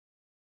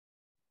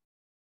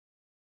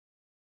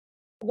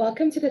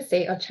Welcome to the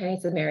State of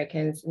Chinese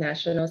Americans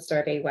National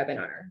Survey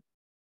webinar.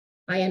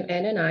 I am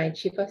Anna,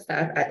 Chief of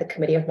Staff at the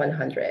Committee of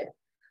 100.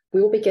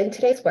 We will begin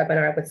today's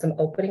webinar with some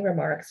opening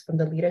remarks from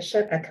the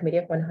leadership at Committee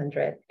of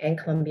 100 and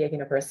Columbia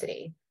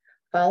University,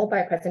 followed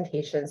by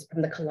presentations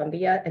from the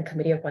Columbia and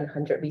Committee of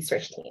 100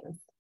 research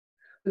teams.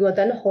 We will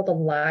then hold a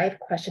live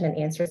question and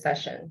answer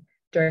session,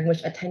 during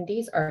which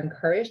attendees are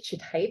encouraged to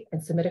type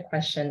and submit a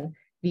question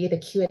via the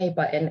Q&A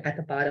button at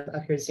the bottom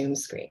of your Zoom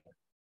screen.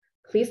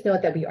 Please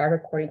note that we are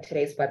recording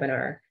today's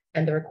webinar,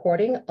 and the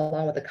recording,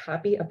 along with a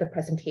copy of the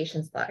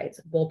presentation slides,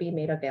 will be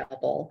made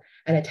available,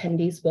 and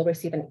attendees will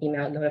receive an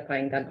email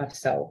notifying them of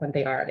so when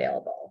they are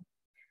available.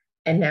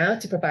 And now,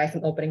 to provide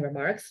some opening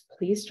remarks,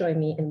 please join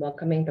me in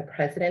welcoming the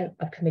President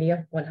of Committee of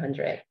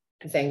 100,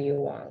 Zhengyu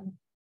Wang.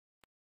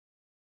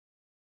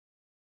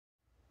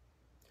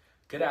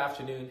 Good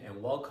afternoon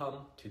and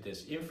welcome to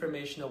this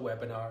informational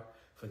webinar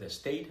for the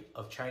State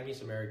of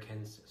Chinese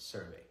Americans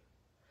Survey.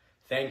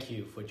 Thank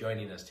you for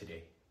joining us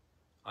today.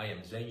 I am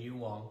Zhengyu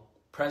Wang,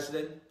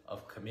 President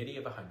of Committee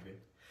of 100,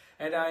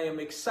 and I am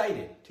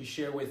excited to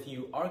share with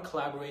you our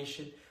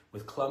collaboration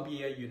with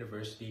Columbia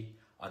University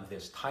on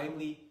this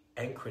timely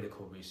and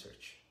critical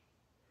research.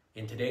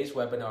 In today's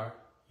webinar,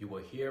 you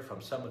will hear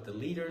from some of the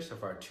leaders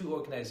of our two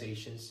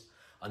organizations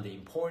on the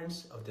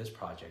importance of this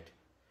project,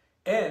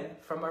 and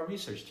from our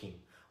research team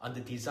on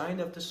the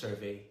design of the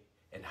survey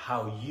and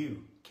how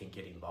you can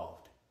get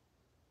involved.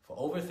 For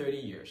over 30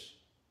 years,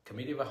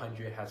 Committee of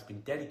 100 has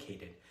been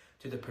dedicated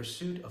to the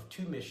pursuit of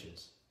two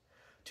missions: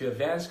 to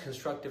advance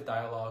constructive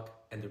dialogue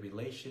and the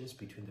relations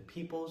between the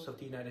peoples of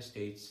the United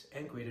States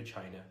and Greater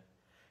China,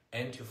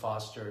 and to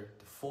foster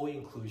the full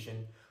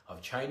inclusion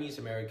of Chinese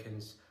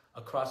Americans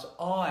across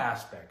all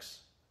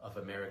aspects of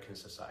American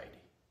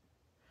society.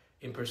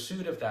 In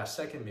pursuit of that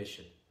second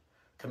mission,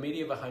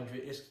 Committee of 100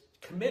 is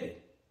committed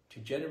to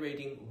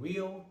generating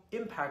real,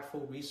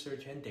 impactful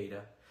research and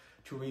data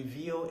to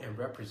reveal and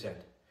represent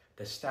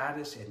the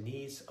status and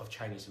needs of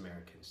Chinese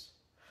Americans,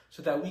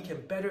 so that we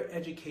can better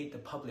educate the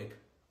public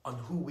on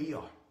who we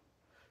are,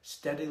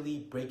 steadily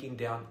breaking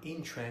down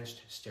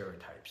entrenched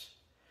stereotypes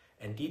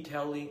and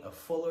detailing a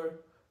fuller,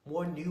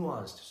 more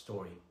nuanced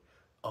story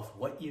of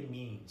what it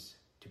means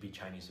to be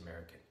Chinese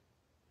American.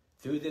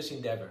 Through this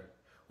endeavor,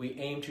 we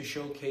aim to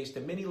showcase the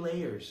many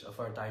layers of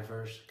our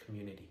diverse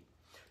community,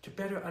 to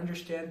better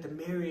understand the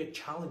myriad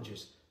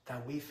challenges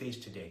that we face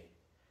today,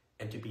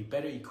 and to be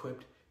better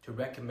equipped to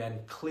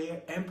recommend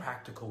clear and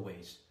practical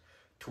ways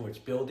towards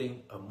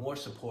building a more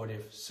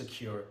supportive,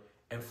 secure,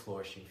 and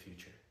flourishing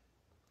future.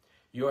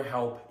 Your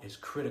help is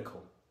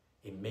critical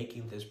in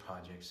making this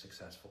project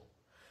successful.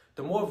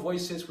 The more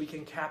voices we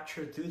can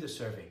capture through the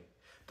survey,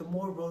 the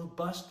more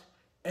robust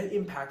and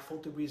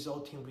impactful the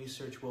resulting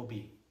research will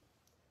be.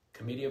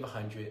 Committee of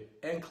 100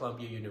 and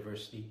Columbia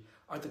University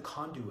are the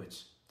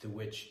conduits through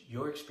which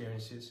your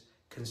experiences,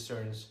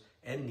 concerns,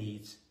 and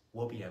needs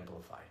will be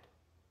amplified.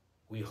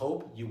 We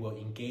hope you will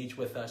engage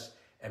with us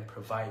and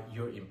provide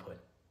your input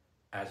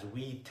as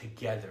we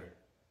together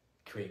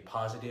create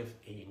positive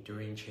and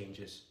enduring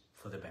changes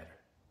for the better.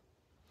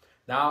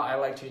 Now I'd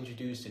like to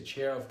introduce the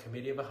Chair of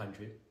Committee of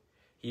 100.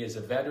 He is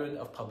a veteran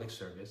of public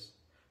service,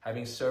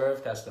 having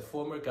served as the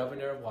former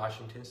Governor of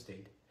Washington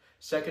State,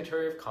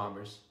 Secretary of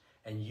Commerce,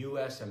 and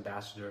U.S.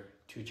 Ambassador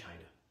to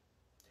China.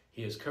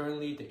 He is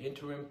currently the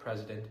interim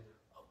president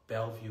of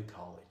Bellevue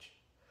College.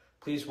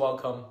 Please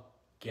welcome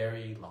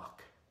Gary Locke.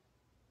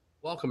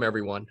 Welcome,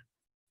 everyone.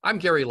 I'm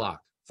Gary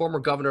Locke, former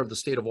governor of the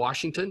state of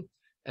Washington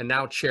and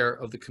now chair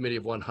of the Committee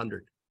of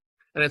 100.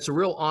 And it's a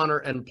real honor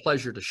and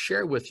pleasure to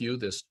share with you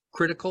this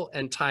critical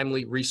and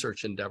timely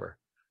research endeavor,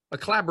 a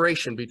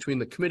collaboration between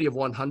the Committee of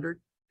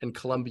 100 and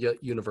Columbia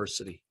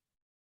University.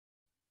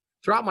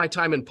 Throughout my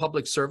time in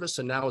public service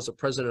and now as a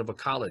president of a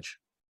college,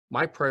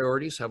 my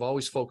priorities have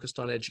always focused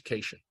on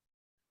education,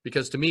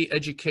 because to me,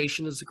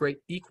 education is the great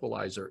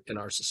equalizer in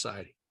our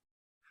society.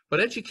 But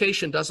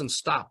education doesn't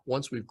stop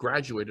once we've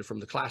graduated from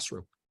the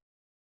classroom.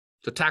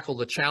 To tackle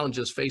the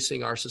challenges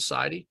facing our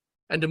society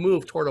and to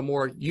move toward a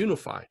more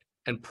unified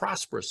and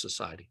prosperous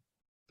society,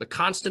 the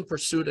constant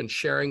pursuit and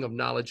sharing of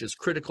knowledge is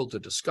critical to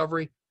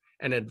discovery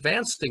and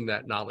advancing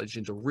that knowledge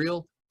into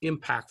real,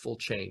 impactful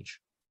change.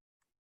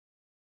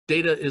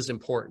 Data is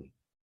important.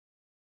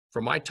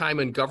 From my time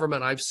in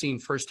government, I've seen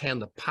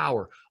firsthand the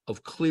power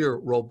of clear,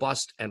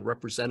 robust, and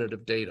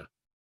representative data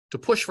to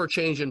push for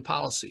change in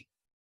policy,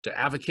 to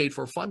advocate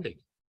for funding,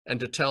 and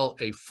to tell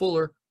a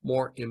fuller,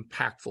 more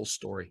impactful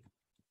story.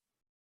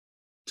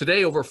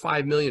 Today, over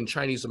 5 million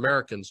Chinese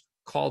Americans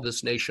call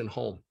this nation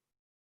home.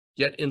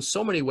 Yet in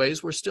so many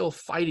ways, we're still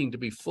fighting to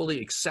be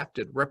fully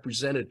accepted,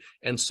 represented,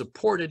 and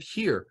supported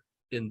here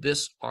in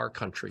this, our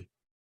country.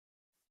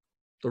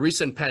 The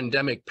recent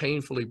pandemic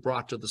painfully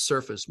brought to the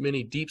surface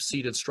many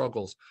deep-seated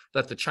struggles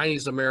that the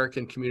Chinese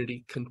American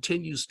community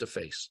continues to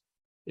face,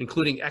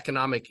 including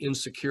economic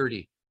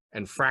insecurity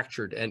and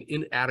fractured and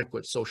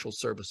inadequate social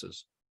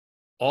services,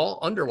 all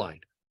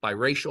underlined by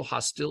racial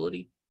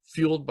hostility,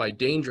 fueled by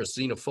dangerous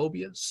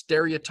xenophobia,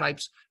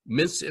 stereotypes,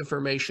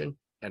 misinformation,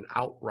 and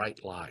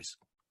outright lies.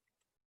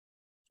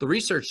 The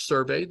research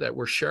survey that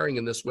we're sharing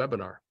in this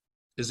webinar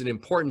is an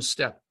important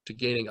step to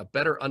gaining a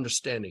better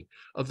understanding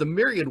of the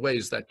myriad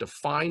ways that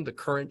define the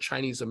current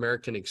Chinese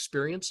American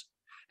experience,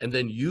 and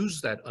then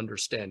use that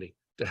understanding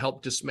to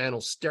help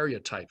dismantle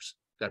stereotypes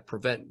that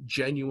prevent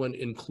genuine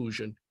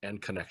inclusion and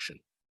connection.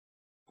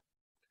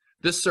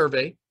 This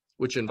survey,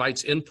 which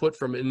invites input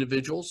from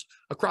individuals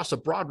across a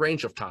broad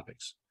range of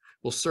topics,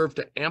 will serve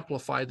to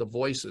amplify the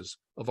voices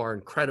of our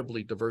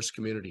incredibly diverse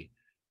community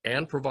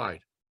and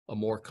provide a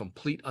more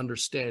complete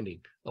understanding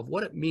of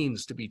what it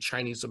means to be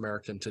Chinese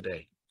American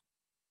today.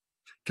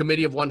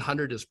 Committee of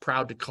 100 is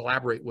proud to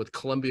collaborate with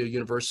Columbia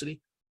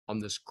University on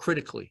this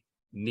critically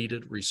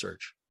needed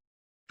research.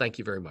 Thank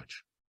you very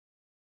much.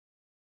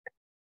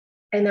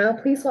 And now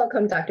please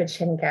welcome Dr.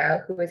 Qin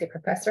Gao, who is a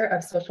professor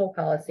of social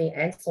policy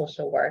and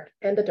social work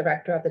and the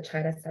director of the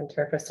China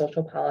Center for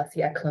Social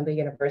Policy at Columbia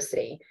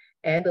University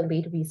and the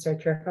lead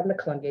researcher from the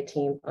Columbia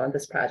team on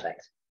this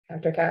project.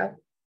 Dr. Gao.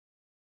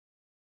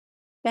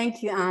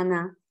 Thank you,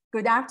 Anna.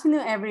 Good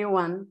afternoon,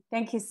 everyone.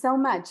 Thank you so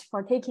much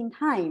for taking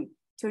time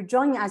to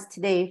join us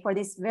today for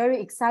this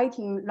very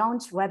exciting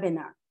launch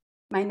webinar.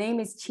 My name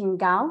is Qin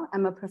Gao.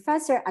 I'm a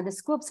professor at the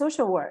School of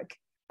Social Work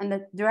and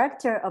the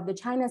director of the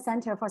China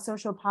Center for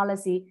Social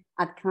Policy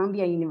at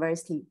Columbia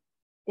University.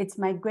 It's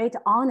my great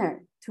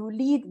honor to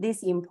lead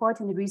this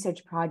important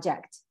research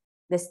project,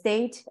 the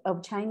State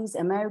of Chinese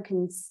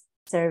Americans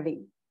Survey.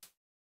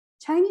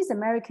 Chinese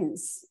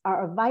Americans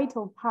are a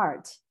vital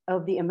part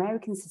of the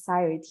American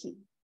society.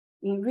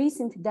 In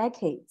recent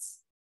decades,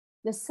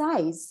 the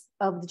size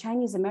of the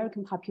Chinese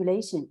American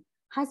population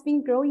has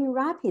been growing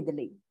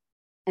rapidly,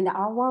 and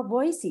our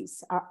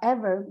voices are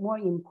ever more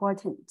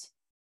important.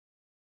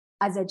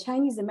 As a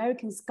Chinese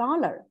American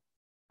scholar,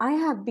 I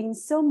have been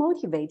so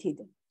motivated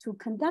to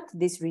conduct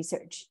this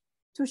research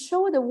to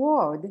show the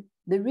world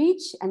the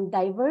rich and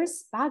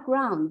diverse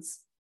backgrounds,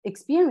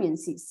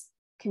 experiences,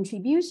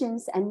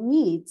 contributions, and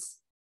needs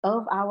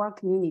of our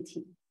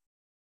community.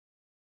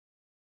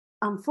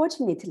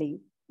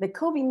 Unfortunately, the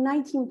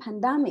COVID-19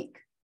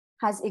 pandemic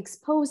has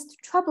exposed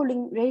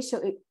troubling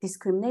racial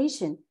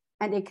discrimination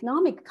and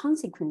economic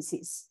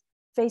consequences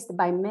faced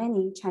by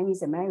many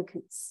Chinese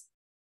Americans.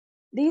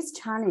 These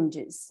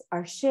challenges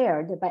are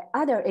shared by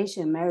other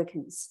Asian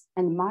Americans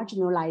and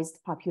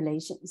marginalized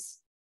populations.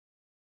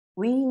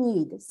 We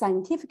need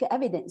scientific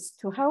evidence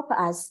to help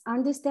us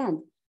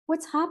understand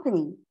what's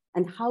happening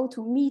and how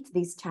to meet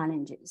these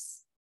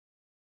challenges.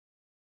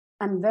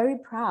 I'm very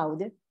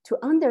proud to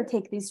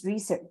undertake this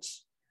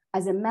research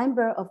as a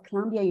member of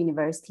Columbia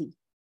University,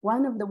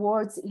 one of the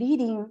world's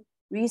leading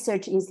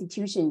research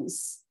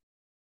institutions.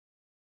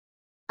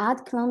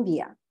 At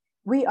Columbia,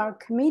 we are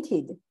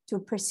committed to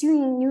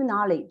pursuing new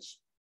knowledge,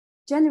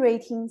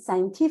 generating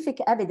scientific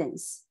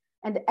evidence,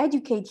 and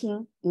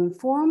educating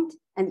informed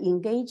and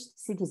engaged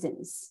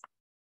citizens.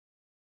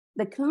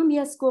 The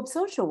Columbia School of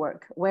Social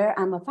Work, where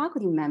I'm a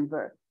faculty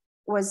member,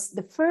 was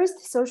the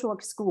first social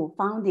work school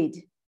founded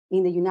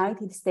in the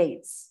United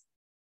States.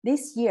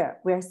 This year,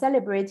 we're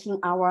celebrating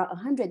our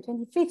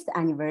 125th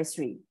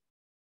anniversary.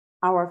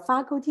 Our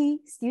faculty,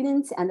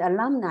 students, and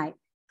alumni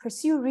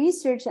pursue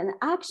research and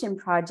action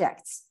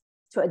projects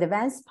to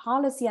advance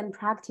policy and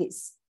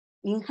practice,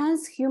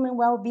 enhance human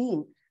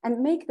well-being,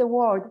 and make the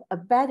world a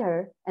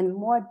better and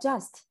more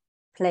just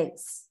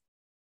place.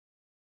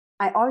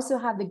 I also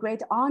have the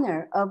great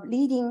honor of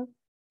leading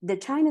the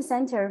China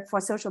Center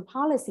for Social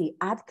Policy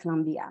at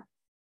Columbia.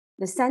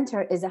 The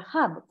center is a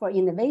hub for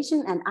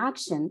innovation and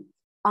action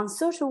on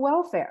social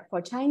welfare for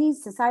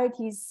Chinese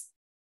societies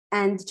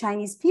and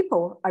Chinese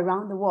people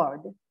around the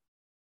world.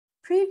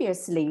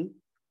 Previously,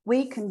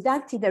 we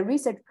conducted a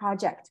research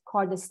project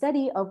called the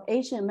Study of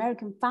Asian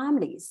American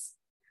Families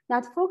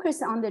that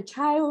focused on the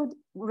child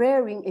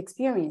rearing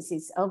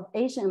experiences of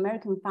Asian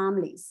American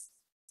families.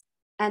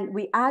 And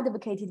we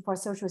advocated for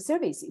social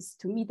services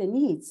to meet the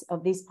needs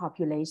of this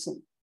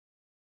population.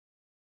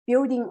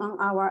 Building on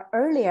our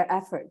earlier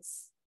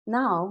efforts,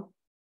 now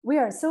we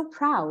are so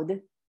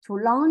proud to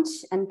launch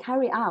and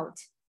carry out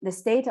the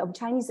State of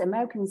Chinese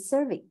American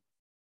Survey,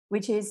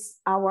 which is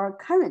our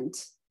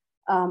current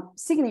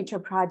signature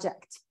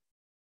project.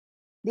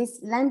 This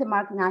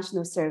landmark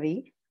national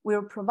survey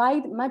will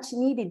provide much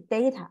needed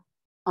data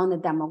on the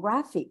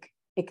demographic,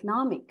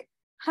 economic,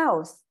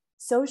 health,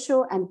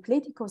 social, and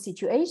political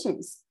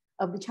situations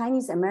of the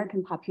Chinese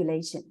American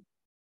population.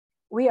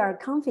 We are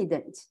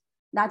confident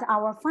that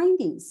our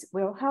findings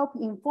will help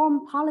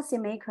inform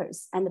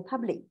policymakers and the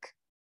public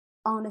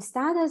on the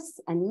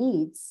status and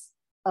needs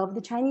of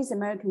the Chinese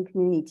American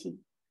community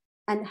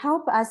and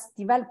help us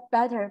develop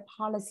better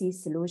policy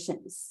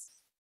solutions.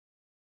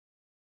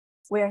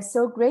 We are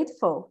so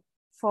grateful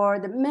for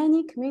the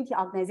many community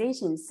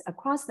organizations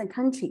across the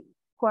country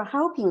who are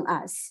helping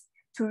us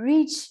to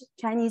reach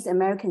Chinese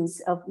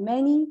Americans of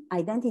many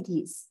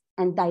identities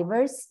and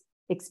diverse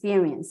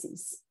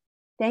experiences.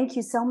 Thank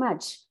you so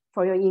much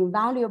for your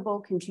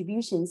invaluable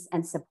contributions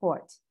and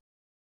support.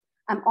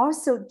 I'm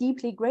also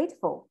deeply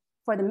grateful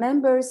for the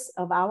members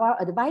of our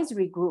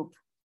advisory group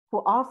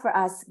who offer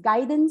us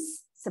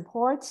guidance,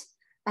 support,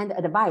 and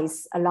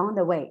advice along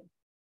the way.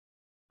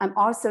 I'm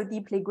also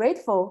deeply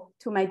grateful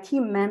to my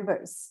team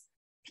members,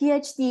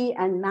 PhD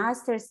and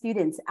master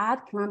students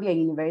at Columbia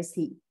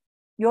University.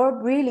 Your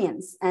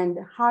brilliance and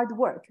hard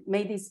work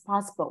made this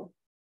possible.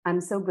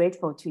 I'm so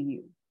grateful to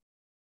you.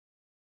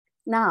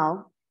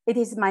 Now, it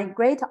is my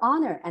great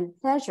honor and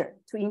pleasure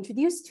to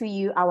introduce to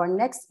you our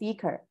next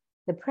speaker,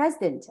 the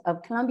president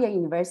of Columbia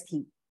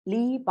University,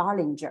 Lee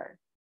Bollinger.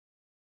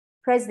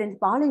 President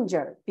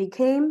Bollinger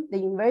became the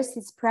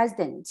university's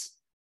president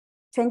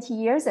 20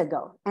 years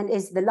ago and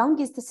is the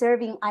longest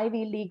serving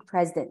Ivy League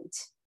president.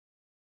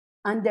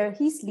 Under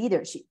his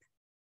leadership,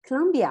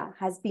 Columbia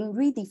has been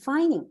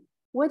redefining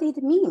what it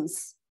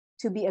means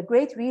to be a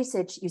great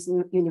research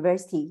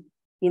university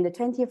in the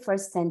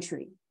 21st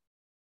century.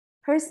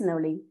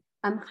 Personally,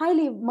 I'm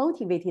highly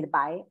motivated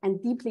by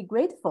and deeply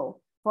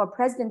grateful for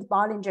President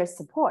Bollinger's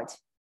support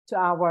to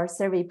our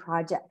survey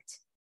project.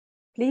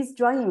 Please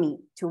join me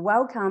to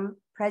welcome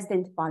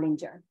President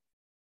Bollinger.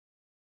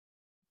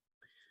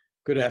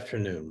 Good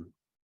afternoon.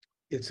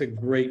 It's a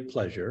great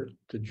pleasure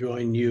to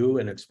join you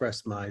and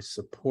express my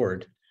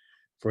support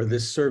for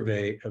this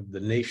survey of the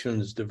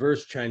nation's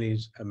diverse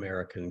Chinese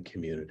American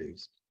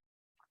communities.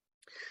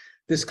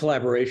 This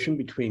collaboration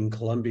between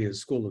Columbia's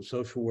School of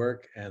Social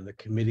Work and the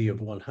Committee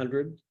of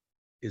 100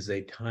 is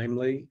a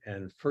timely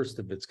and first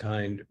of its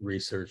kind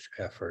research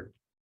effort.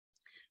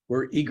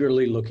 We're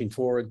eagerly looking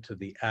forward to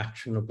the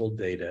actionable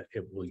data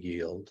it will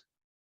yield.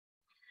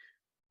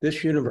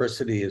 This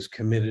university is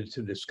committed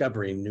to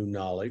discovering new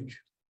knowledge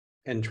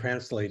and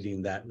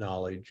translating that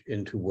knowledge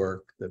into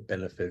work that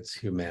benefits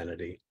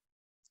humanity.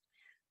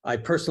 I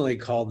personally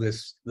call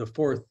this the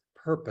fourth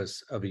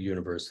purpose of a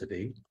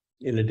university,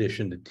 in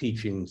addition to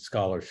teaching,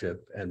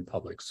 scholarship, and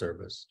public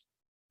service.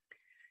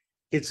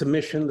 It's a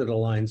mission that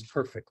aligns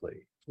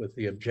perfectly with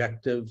the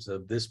objectives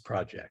of this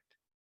project: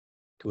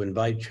 to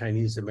invite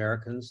Chinese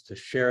Americans to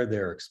share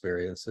their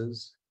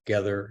experiences,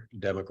 gather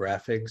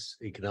demographics,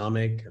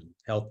 economic, and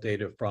health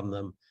data from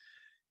them,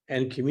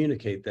 and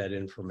communicate that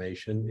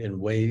information in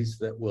ways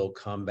that will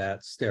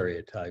combat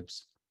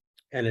stereotypes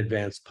and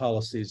advance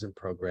policies and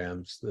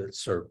programs that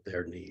serve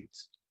their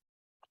needs.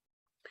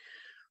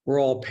 We're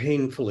all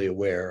painfully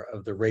aware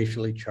of the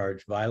racially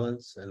charged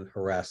violence and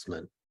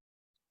harassment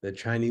that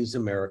Chinese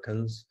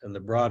Americans and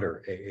the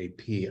broader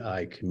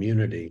AAPI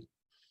community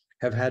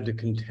have had to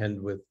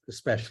contend with,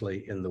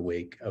 especially in the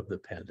wake of the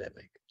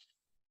pandemic.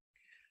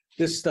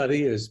 This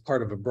study is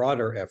part of a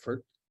broader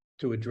effort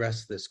to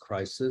address this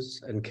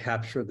crisis and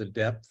capture the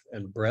depth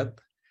and breadth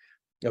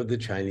of the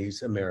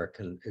Chinese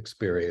American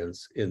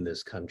experience in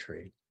this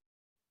country.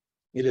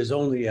 It is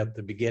only at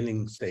the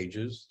beginning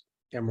stages,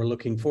 and we're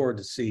looking forward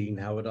to seeing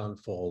how it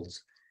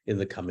unfolds in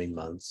the coming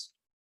months.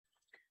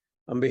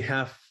 On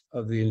behalf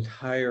of the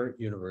entire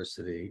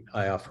university,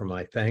 I offer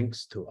my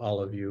thanks to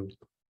all of you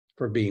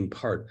for being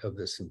part of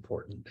this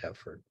important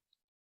effort.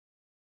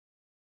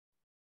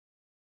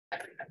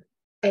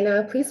 And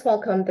now please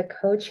welcome the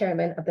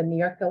co-chairman of the New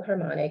York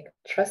Philharmonic,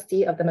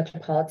 trustee of the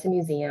Metropolitan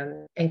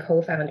Museum, and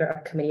co-founder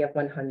of Committee of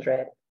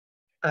 100,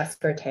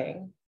 Oscar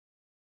Tang.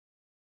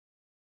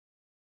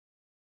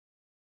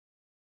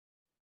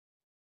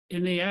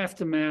 In the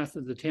aftermath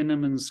of the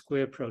Tiananmen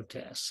Square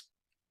protests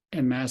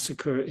and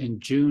massacre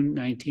in June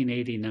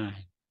 1989,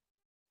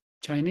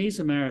 Chinese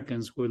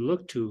Americans were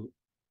looked to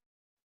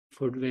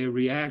for their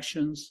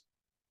reactions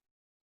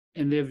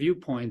and their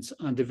viewpoints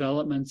on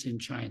developments in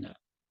China.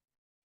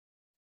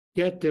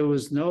 Yet there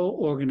was no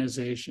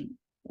organization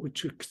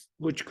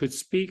which could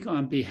speak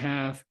on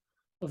behalf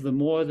of the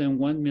more than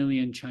 1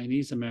 million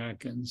Chinese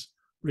Americans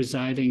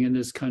residing in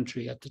this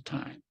country at the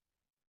time.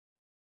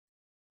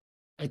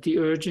 At the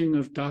urging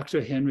of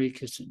Dr. Henry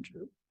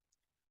Kissinger,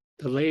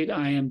 the late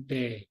I.M.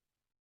 Pei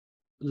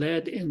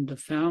led in the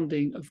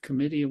founding of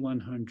Committee of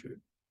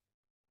 100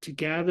 to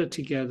gather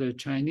together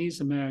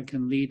Chinese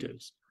American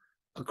leaders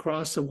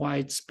across a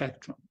wide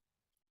spectrum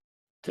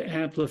to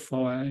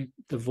amplify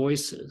the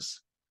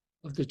voices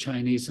of the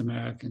Chinese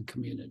American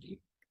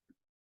community.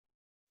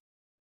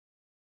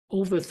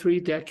 Over 3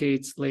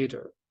 decades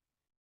later,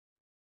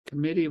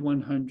 Committee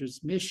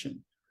 100's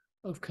mission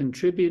of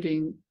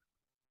contributing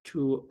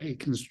to a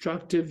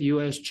constructive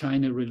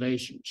US-China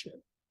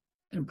relationship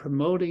and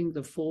promoting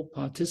the full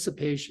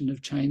participation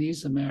of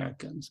Chinese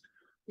Americans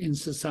in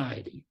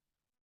society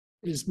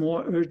is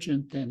more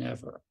urgent than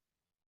ever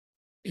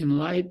in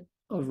light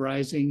of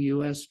rising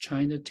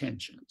US-China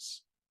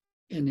tensions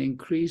and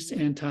increased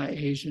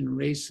anti-Asian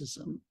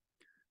racism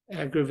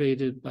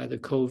aggravated by the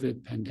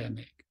COVID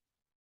pandemic.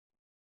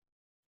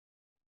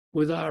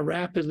 With our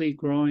rapidly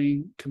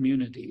growing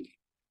community,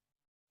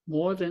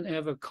 more than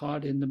ever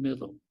caught in the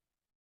middle,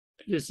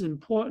 it is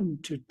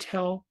important to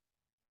tell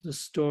the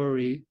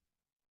story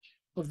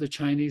of the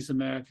Chinese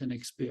American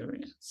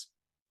experience,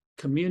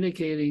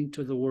 communicating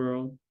to the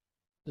world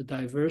the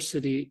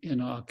diversity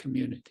in our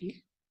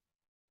community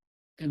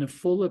and a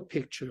fuller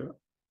picture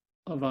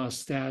of our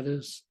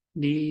status,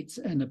 needs,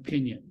 and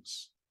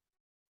opinions,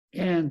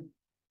 and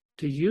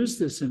to use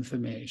this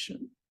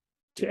information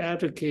to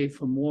advocate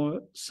for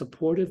more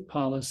supportive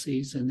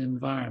policies and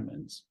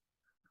environments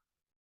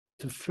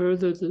to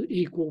further the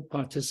equal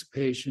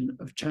participation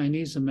of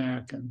Chinese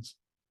Americans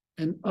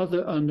and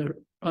other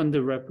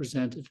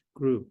underrepresented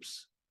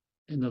groups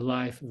in the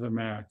life of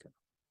America.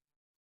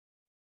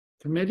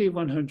 Committee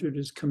 100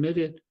 is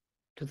committed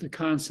to the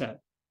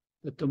concept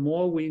that the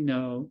more we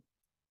know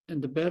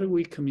and the better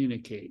we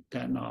communicate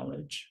that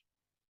knowledge,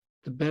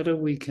 the better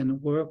we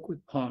can work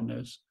with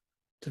partners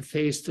to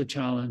face the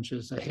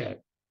challenges ahead.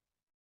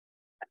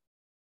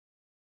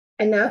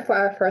 And now for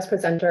our first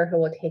presenter who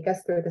will take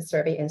us through the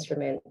survey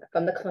instrument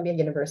from the Columbia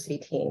University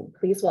team.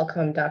 Please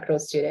welcome doctoral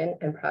student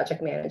and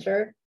project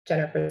manager,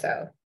 Jennifer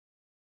Zhou.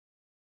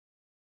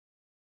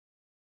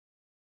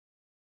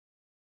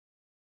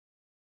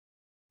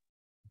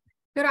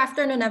 Good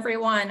afternoon,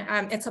 everyone.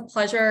 It's a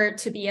pleasure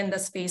to be in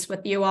this space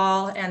with you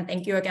all, and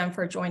thank you again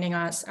for joining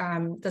us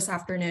this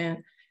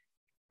afternoon.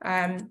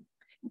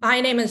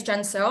 My name is Jen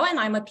Zhou, and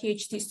I'm a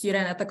PhD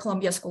student at the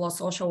Columbia School of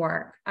Social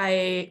Work.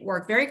 I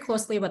work very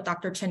closely with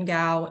Dr. Chen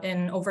Gao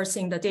in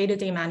overseeing the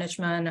day-to-day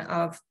management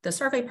of the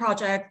survey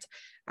project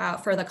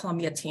for the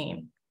Columbia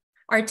team.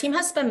 Our team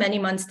has spent many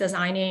months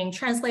designing,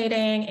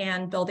 translating,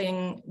 and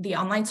building the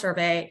online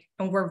survey,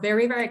 and we're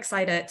very, very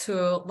excited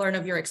to learn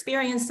of your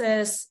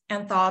experiences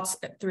and thoughts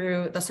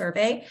through the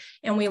survey,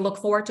 and we look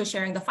forward to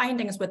sharing the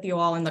findings with you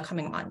all in the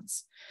coming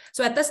months.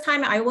 So at this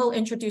time, I will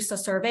introduce the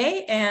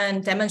survey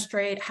and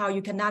demonstrate how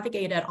you can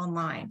navigate it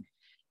online.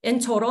 In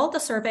total, the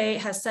survey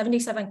has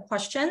 77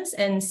 questions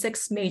in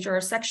 6 major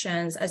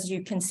sections, as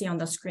you can see on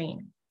the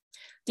screen.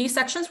 These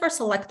sections were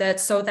selected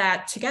so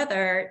that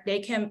together they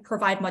can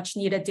provide much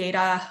needed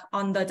data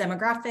on the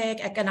demographic,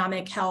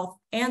 economic, health,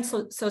 and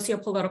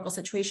socio-political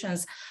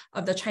situations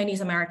of the Chinese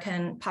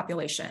American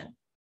population.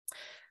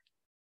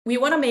 We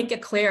want to make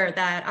it clear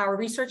that our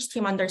research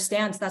team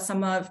understands that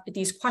some of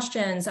these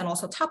questions and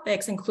also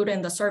topics included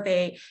in the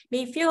survey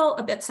may feel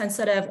a bit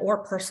sensitive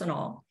or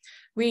personal.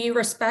 We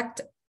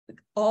respect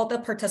all the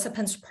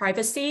participants'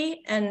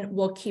 privacy and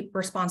will keep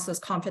responses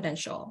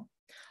confidential.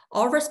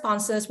 All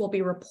responses will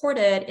be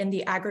reported in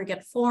the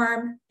aggregate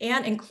form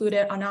and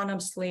included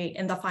anonymously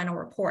in the final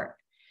report.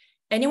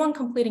 Anyone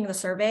completing the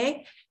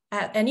survey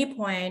at any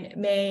point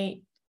may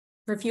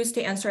refuse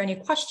to answer any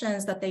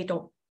questions that they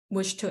don't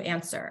wish to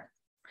answer.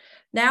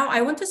 Now,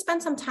 I want to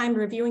spend some time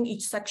reviewing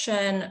each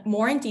section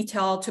more in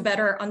detail to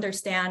better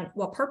understand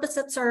what purpose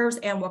it serves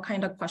and what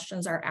kind of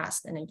questions are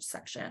asked in each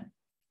section.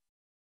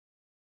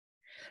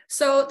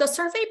 So the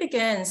survey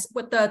begins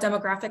with the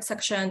demographic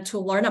section to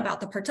learn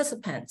about the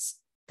participants.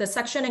 The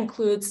section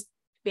includes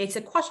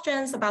basic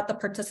questions about the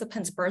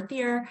participant's birth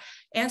year,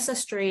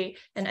 ancestry,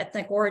 and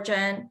ethnic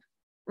origin,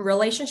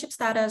 relationship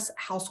status,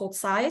 household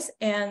size,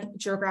 and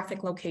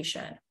geographic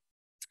location.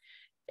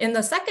 In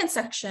the second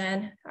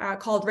section,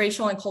 called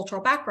racial and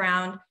cultural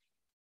background,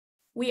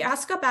 we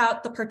ask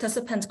about the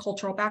participant's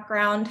cultural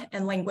background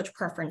and language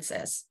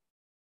preferences.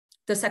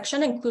 The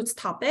section includes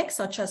topics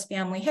such as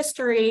family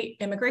history,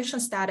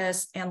 immigration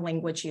status, and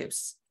language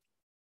use.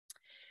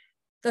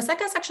 The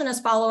second section is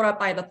followed up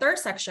by the third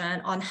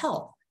section on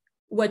health,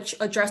 which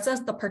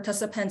addresses the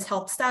participants'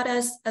 health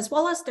status, as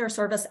well as their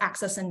service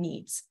access and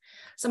needs.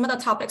 Some of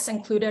the topics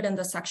included in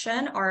the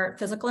section are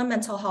physical and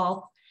mental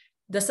health,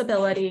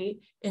 disability,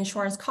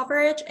 insurance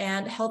coverage,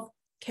 and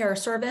healthcare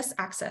service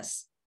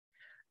access.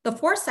 The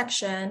fourth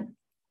section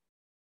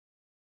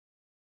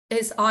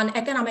is on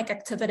economic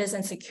activities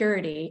and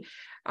security.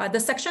 The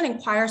section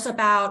inquires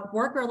about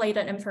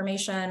work-related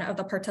information of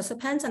the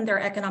participants and their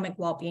economic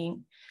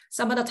well-being.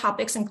 Some of the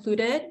topics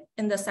included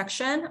in this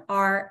section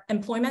are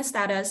employment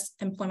status,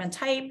 employment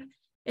type,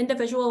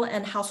 individual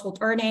and household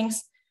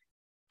earnings,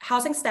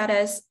 housing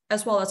status,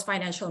 as well as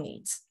financial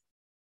needs.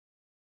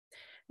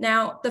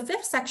 Now, the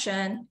fifth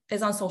section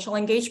is on social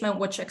engagement,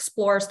 which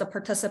explores the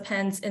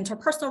participants'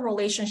 interpersonal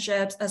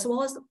relationships, as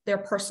well as their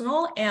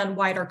personal and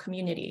wider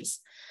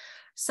communities.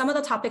 Some of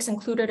the topics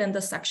included in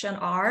this section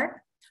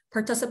are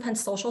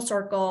participants' social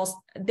circles,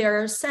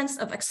 their sense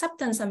of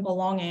acceptance and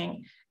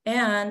belonging,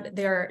 and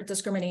their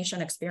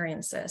discrimination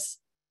experiences.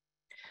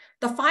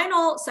 The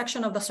final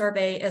section of the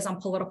survey is on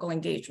political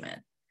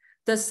engagement.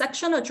 This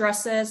section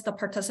addresses the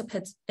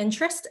participants'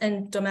 interest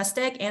in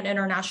domestic and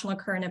international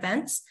current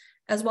events,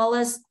 as well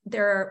as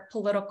their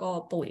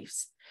political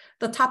beliefs.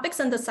 The topics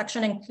in this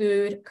section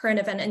include current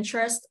event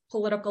interest,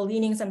 political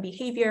leanings and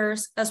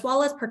behaviors, as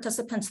well as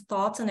participants'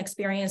 thoughts and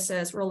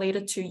experiences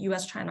related to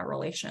US-China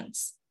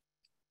relations.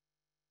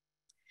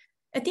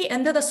 At the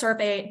end of the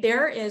survey,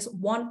 there is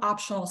one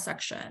optional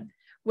section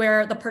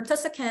where the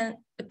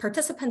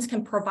participants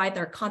can provide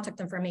their contact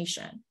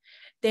information.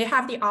 They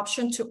have the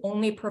option to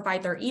only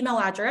provide their email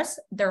address,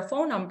 their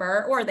phone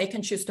number, or they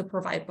can choose to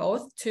provide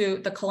both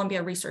to the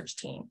Columbia research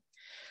team.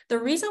 The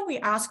reason we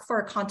ask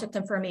for contact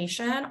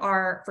information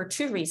are for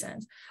 2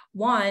 reasons.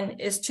 1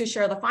 is to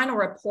share the final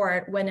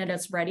report when it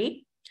is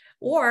ready,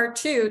 or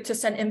 2, to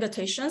send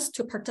invitations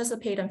to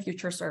participate in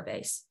future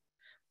surveys.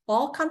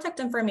 All contact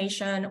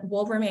information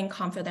will remain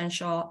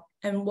confidential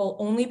and will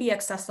only be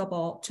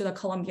accessible to the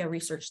Columbia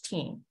research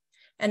team.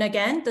 And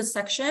again, this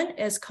section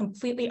is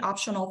completely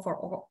optional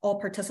for all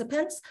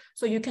participants,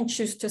 so you can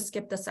choose to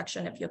skip this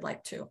section if you'd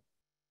like to.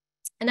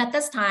 And at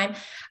this time,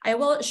 I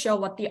will show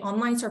what the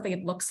online survey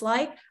looks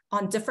like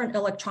on different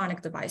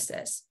electronic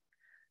devices.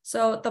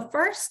 So the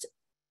first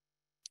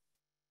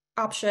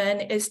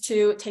option is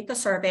to take the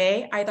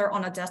survey either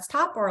on a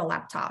desktop or a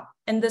laptop.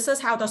 And this is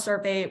how the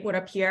survey would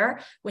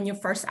appear when you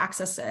first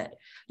access it.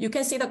 You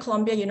can see the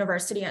Columbia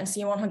University and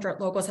C100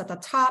 logos at the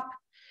top.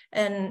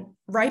 And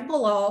right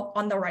below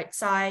on the right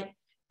side,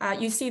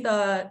 you see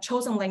the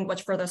chosen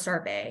language for the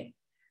survey.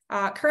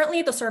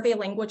 Currently, the survey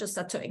language is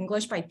set to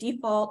English by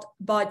default,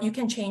 but you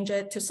can change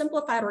it to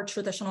simplified or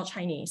traditional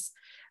Chinese.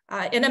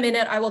 In a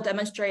minute, I will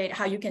demonstrate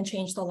how you can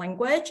change the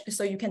language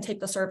so you can take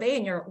the survey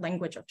in your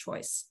language of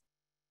choice.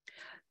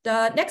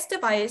 The next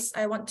device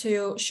I want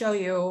to show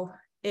you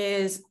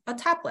is a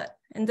tablet.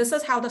 And this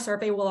is how the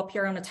survey will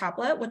appear on a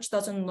tablet, which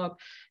doesn't look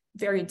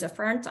very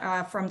different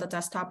from the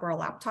desktop or a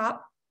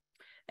laptop.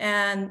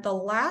 And the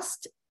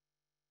last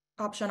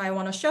option I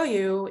want to show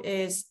you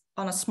is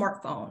on a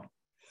smartphone.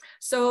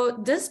 So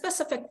this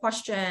specific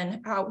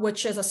question,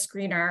 which is a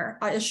screener,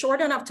 is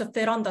short enough to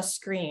fit on the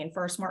screen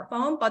for a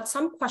smartphone, but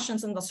some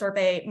questions in the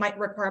survey might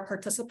require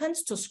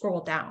participants to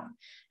scroll down.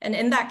 And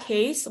in that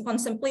case, one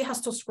simply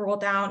has to scroll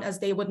down as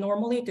they would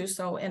normally do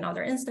so in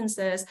other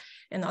instances,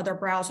 in other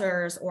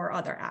browsers or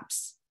other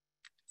apps.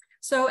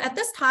 So at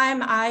this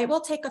time, I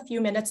will take a few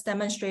minutes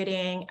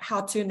demonstrating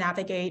how to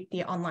navigate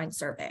the online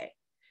survey.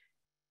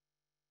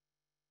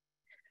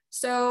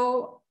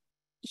 So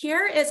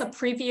here is a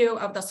preview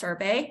of the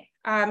survey.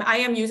 I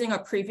am using a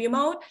preview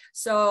mode.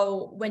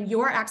 So when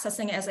you're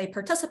accessing as a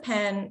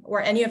participant or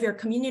any of your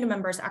community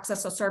members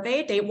access a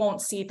survey, they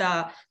won't see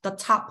the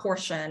top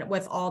portion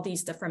with all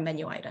these different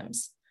menu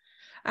items.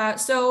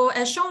 So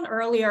as shown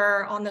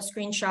earlier on the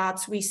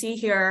screenshots, we see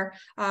here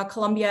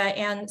Columbia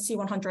and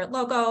C100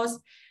 logos.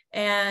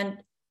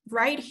 And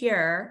right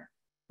here,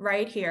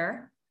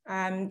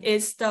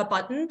 is the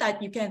button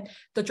that you can,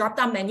 the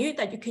drop-down menu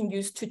that you can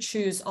use to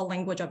choose a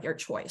language of your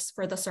choice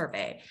for the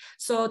survey.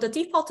 So the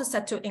default is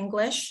set to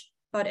English,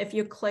 but if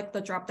you click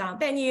the drop-down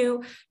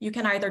menu, you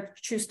can either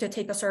choose to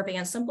take the survey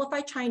in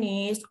simplified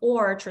Chinese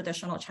or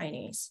traditional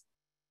Chinese.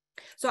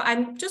 So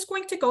I'm just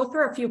going to go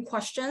through a few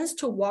questions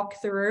to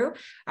walk through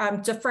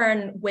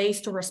different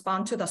ways to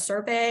respond to the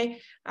survey,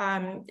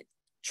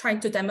 trying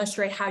to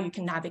demonstrate how you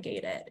can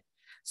navigate it.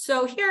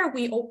 So here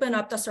we open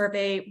up the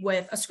survey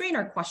with a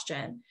screener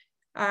question.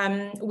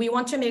 We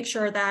want to make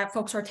sure that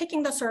folks who are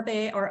taking the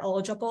survey are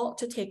eligible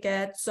to take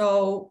it.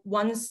 So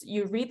once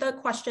you read the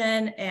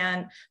question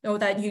and know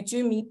that you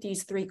do meet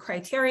these 3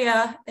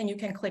 criteria, then you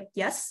can click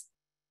yes.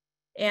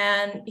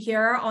 And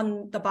here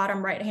on the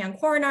bottom right-hand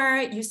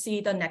corner, you see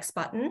the next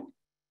button.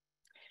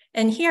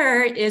 And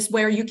here is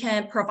where you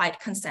can provide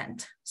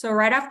consent. So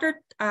right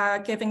after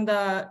passing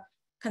the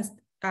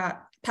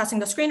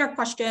screener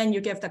question,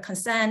 you give the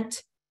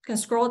consent. Can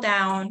scroll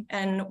down,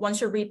 and once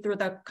you read through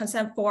the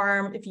consent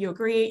form, if you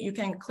agree, you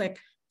can click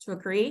to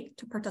agree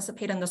to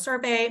participate in the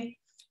survey.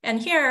 And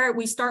here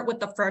we start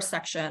with the first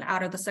section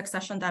out of the 6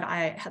 sections that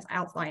I have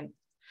outlined.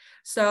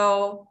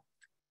 So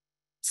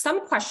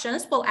some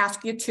questions will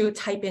ask you to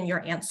type in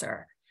your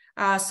answer.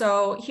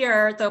 So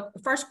here, the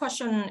first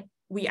question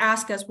we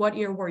ask is, what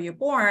year were you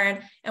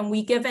born? And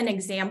we give an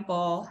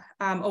example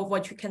of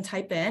what you can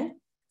type in.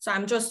 So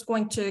I'm just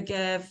going to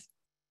give,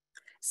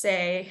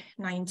 say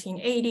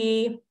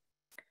 1980.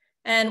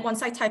 And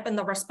once I type in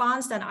the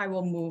response, then I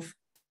will move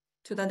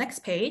to the next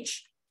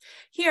page.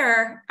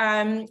 Here,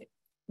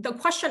 the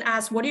question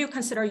asks, what do you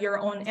consider your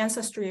own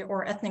ancestry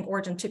or ethnic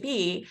origin to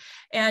be?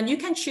 And you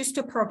can choose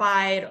to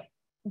provide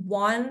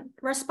one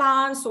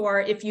response, or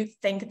if you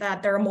think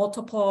that there are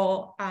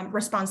multiple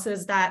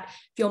responses that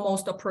feel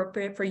most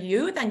appropriate for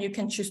you, then you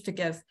can choose to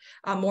give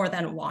more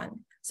than one.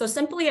 So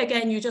simply,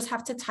 again, you just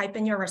have to type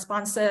in your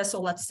responses. So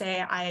let's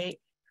say I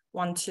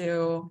want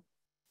to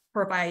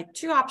provide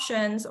 2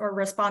 options or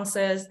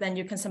responses, then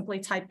you can simply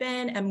type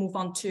in and move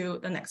on to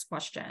the next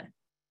question.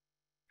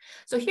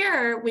 So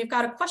here we've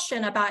got a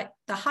question about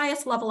the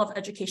highest level of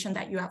education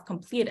that you have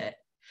completed.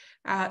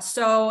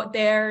 So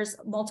there's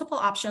multiple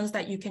options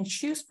that you can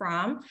choose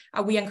from.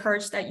 We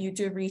encourage that you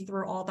do read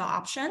through all the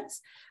options.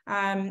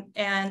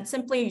 And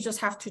simply you just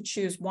have to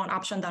choose one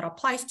option that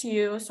applies to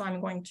you. So I'm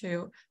going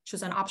to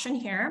choose an option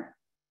here.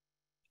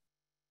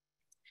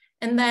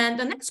 And then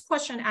the next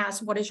question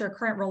asks, what is your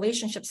current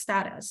relationship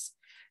status?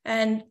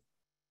 And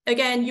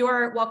again,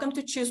 you're welcome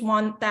to choose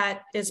one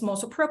that is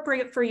most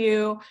appropriate for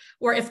you.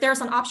 Or if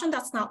there's an option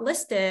that's not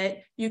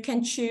listed, you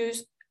can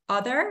choose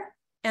other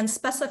and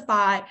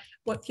specify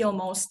what feels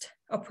most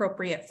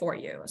appropriate for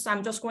you. So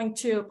I'm just going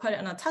to put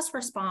in a test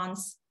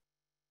response,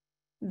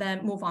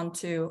 then move on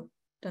to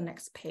the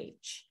next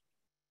page.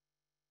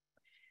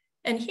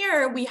 And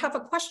here we have a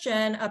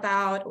question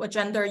about what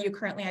gender you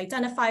currently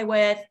identify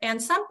with.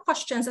 And some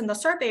questions in the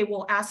survey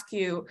will ask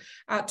you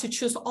to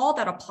choose all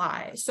that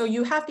apply. So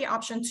you have the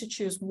option to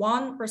choose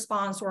one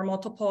response or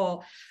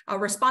multiple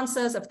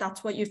responses if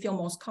that's what you feel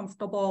most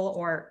comfortable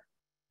or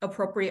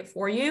appropriate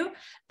for you,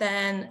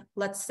 then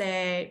let's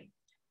say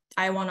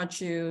I want to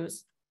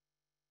choose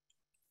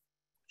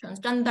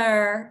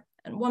transgender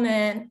and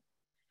woman,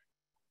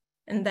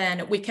 and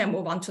then we can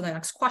move on to the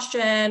next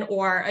question.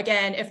 Or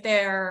again, if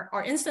there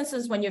are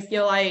instances when you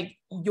feel like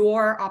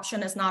your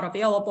option is not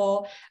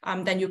available,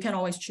 then you can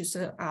always choose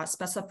to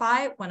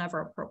specify whenever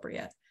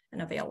appropriate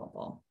and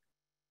available.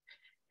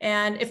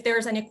 And if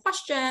there's any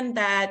question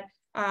that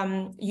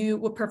you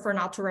would prefer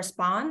not to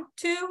respond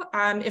to,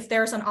 if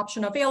there's an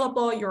option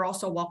available, you're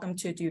also welcome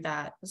to do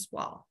that as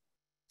well.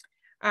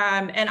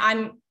 And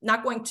I'm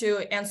not going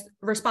to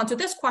respond to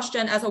this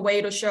question as a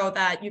way to show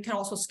that you can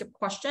also skip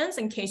questions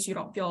in case you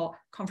don't feel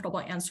comfortable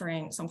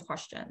answering some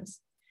questions.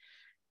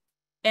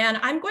 And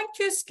I'm going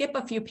to skip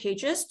a few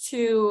pages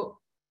to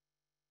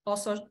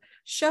also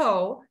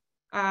show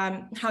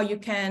how you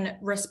can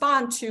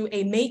respond to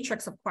a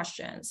matrix of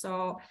questions.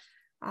 So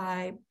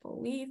I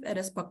believe it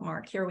is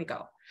bookmarked. Here we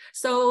go.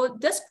 So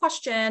this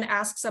question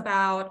asks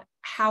about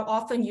how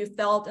often you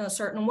felt in a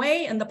certain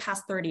way in the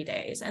past 30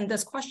 days. And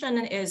this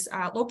question is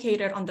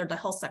located under the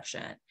health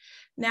section.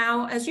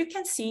 Now, as you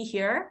can see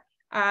here,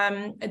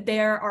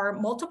 there are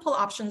multiple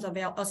options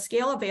a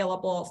scale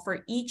available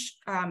for each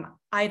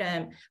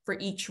item for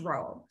each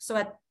row.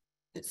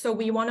 So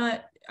we want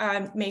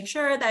to make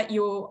sure that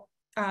you,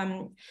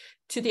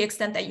 to the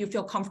extent that you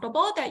feel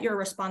comfortable, that you're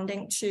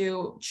responding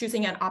to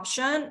choosing an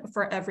option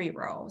for every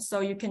row.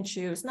 So you can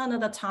choose none of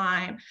the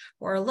time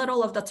or a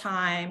little of the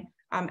time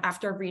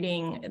after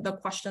reading the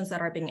questions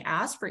that are being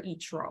asked for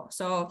each row.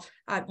 So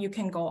you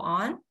can go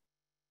on.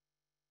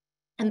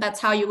 And that's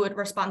how you would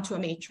respond to a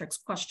matrix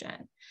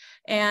question.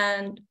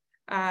 And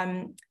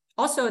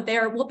also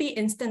there will be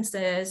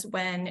instances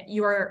when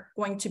you're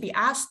going to be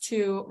asked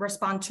to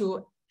respond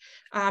to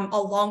a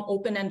long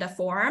open-ended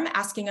form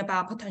asking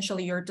about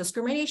potentially your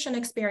discrimination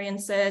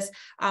experiences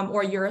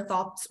or your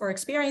thoughts or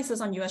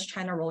experiences on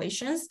US-China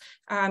relations.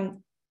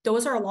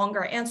 Those are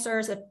longer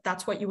answers if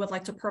that's what you would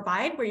like to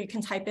provide, where you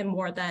can type in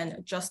more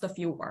than just a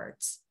few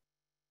words.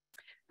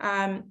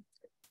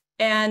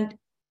 And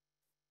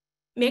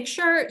make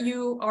sure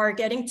you are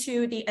getting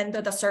to the end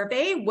of the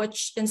survey,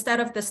 which instead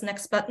of this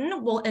next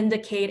button will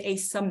indicate a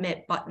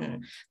submit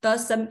button.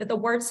 The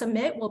word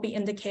submit will be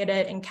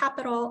indicated in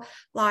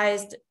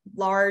capitalized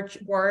large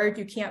word.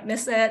 You can't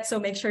miss it.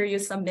 So make sure you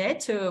submit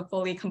to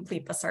fully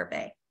complete the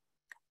survey.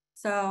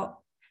 So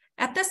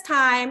at this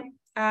time,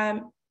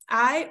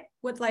 I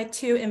would like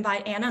to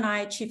invite Ann and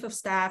I, Chief of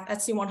Staff at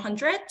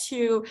C100,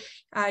 to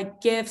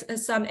give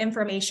some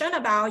information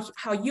about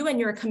how you and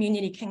your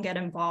community can get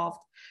involved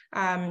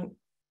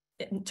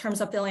in terms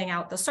of filling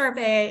out the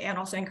survey and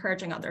also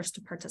encouraging others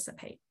to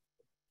participate.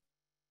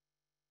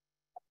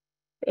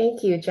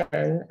 Thank you,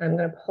 Jen. I'm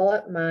going to pull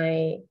up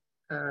my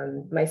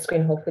my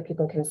screen. Hopefully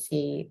people can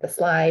see the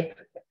slide.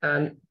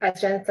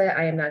 As Jen said,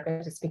 I am not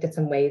going to speak to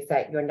some ways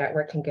that your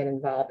network can get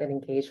involved and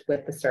engage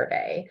with the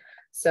survey.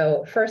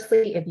 So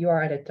firstly, if you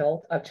are an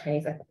adult of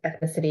Chinese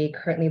ethnicity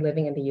currently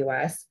living in the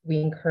US, we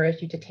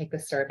encourage you to take the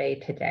survey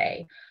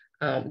today.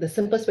 The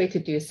simplest way to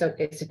do so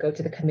is to go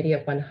to the Committee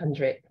of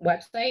 100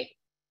 website.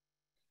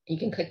 You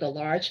can click the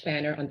large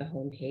banner on the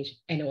homepage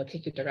and it will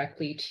take you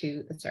directly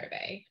to the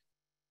survey.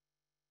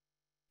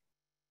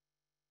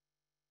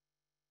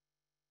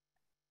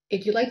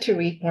 If you'd like to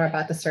read more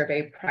about the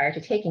survey prior to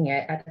taking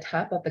it, at the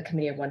top of the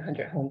Committee of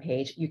 100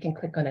 homepage, you can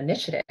click on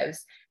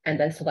Initiatives and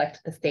then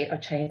select the State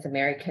of Chinese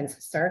Americans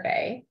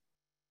survey.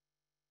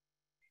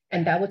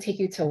 And that will take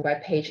you to a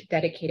webpage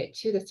dedicated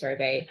to the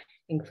survey,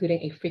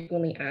 including a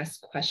frequently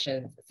asked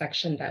questions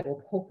section that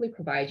will hopefully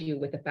provide you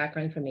with the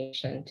background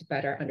information to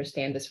better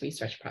understand this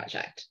research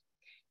project.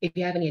 If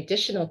you have any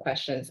additional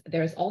questions,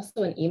 there is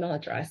also an email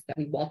address that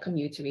we welcome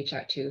you to reach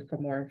out to for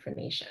more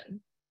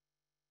information.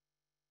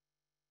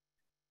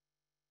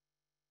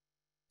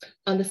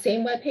 On the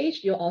same webpage,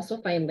 you'll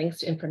also find links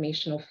to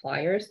informational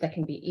flyers that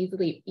can be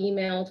easily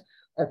emailed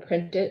or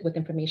printed with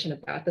information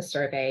about the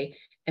survey,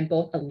 and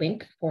both a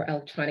link for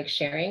electronic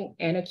sharing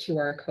and a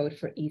QR code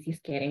for easy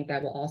scanning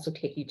that will also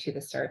take you to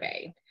the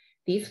survey.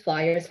 These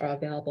flyers are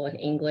available in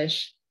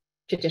English,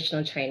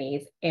 traditional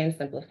Chinese, and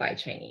simplified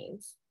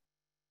Chinese.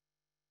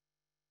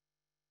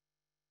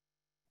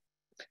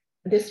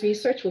 This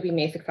research will be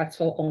made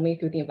successful only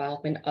through the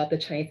involvement of the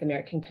Chinese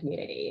American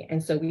community.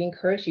 And so we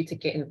encourage you to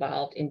get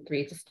involved in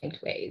 3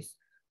 distinct ways.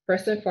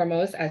 First and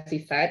foremost, as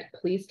we said,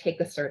 please take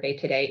the survey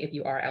today if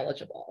you are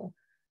eligible.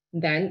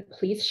 Then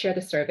please share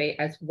the survey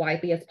as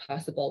widely as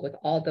possible with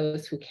all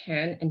those who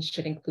can and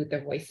should include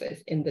their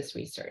voices in this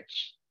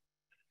research.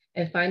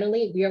 And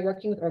finally, we are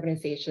working with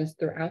organizations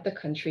throughout the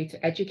country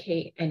to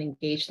educate and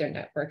engage their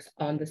networks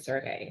on the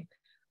survey.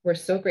 We're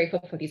so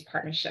grateful for these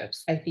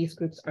partnerships, as these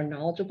groups are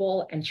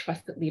knowledgeable and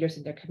trusted leaders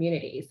in their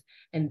communities,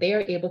 and they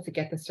are able to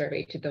get the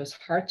survey to those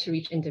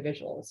hard-to-reach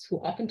individuals who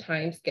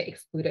oftentimes get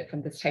excluded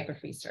from this type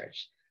of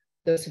research,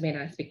 those who may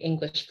not speak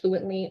English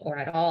fluently or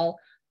at all,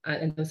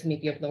 and those who may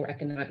be of lower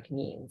economic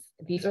means.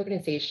 These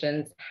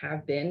organizations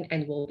have been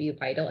and will be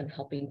vital in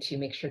helping to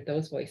make sure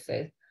those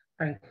voices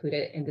are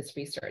included in this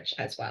research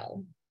as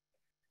well.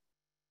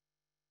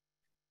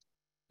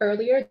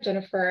 Earlier,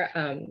 Jennifer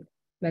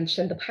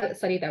mentioned the pilot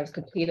study that was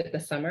completed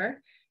this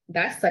summer.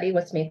 That study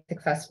was made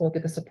successful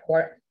through the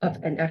support of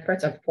and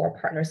efforts of 4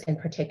 partners in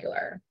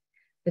particular: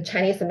 the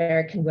Chinese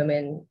American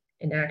Women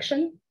in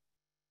Action,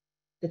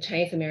 the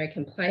Chinese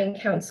American Planning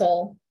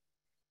Council,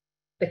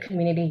 the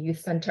Community Youth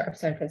Center of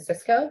San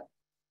Francisco,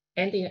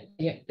 and the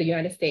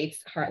United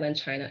States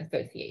Heartland China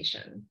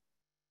Association.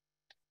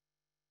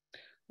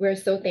 We're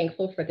so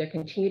thankful for their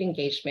continued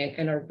engagement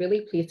and are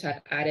really pleased to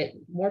have added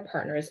more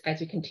partners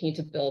as we continue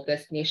to build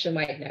this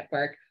nationwide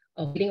network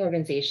of leading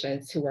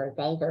organizations who are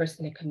well-versed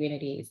in the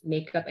community's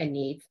makeup and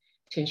needs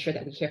to ensure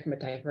that we hear from a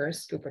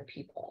diverse group of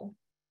people.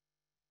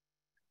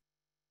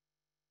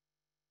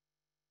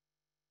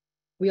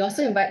 We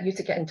also invite you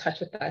to get in touch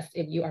with us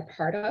if you are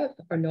part of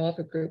or know of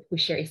a group who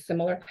share a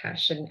similar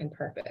passion and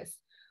purpose.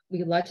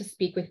 We'd love to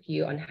speak with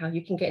you on how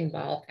you can get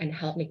involved and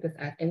help make this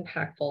as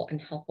impactful and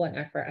helpful an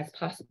effort as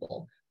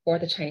possible for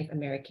the Chinese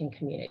American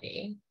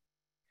community.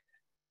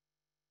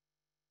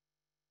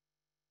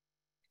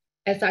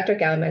 As Dr.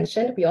 Gao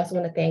mentioned, we also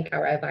want to thank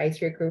our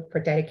advisory group for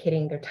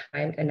dedicating their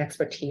time and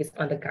expertise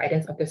on the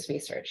guidance of this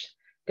research.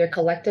 Their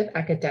collective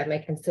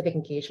academic and civic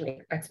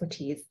engagement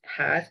expertise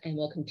has and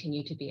will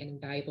continue to be an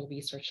invaluable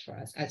research for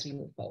us as we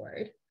move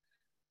forward.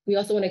 We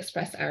also want to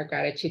express our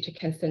gratitude to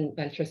Kenston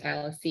Ventures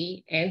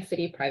LLC and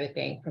City Private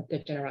Bank for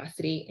their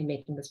generosity in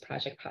making this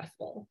project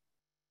possible.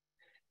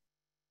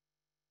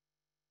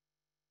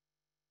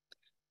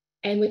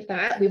 And with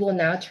that, we will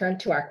now turn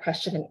to our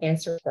question and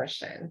answer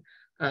portion.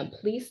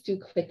 Please do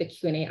click the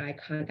Q&A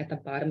icon at the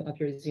bottom of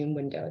your Zoom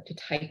window to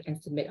type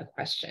and submit a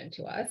question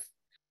to us.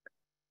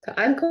 So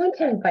I'm going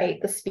to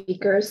invite the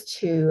speakers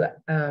to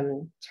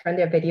turn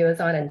their videos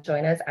on and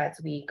join us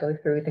as we go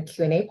through the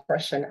Q&A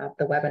portion of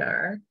the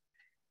webinar.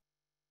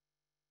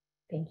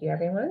 Thank you,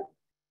 everyone.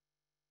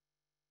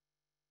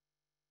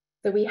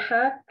 So we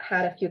have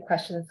had a few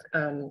questions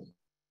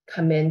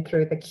come in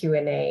through the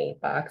Q&A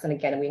box. And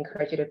again, we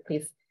encourage you to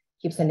please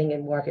keep sending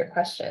in more of your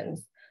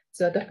questions.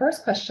 So the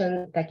first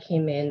question that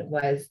came in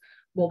was,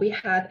 will we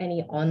have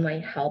any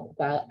online help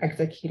while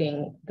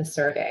executing the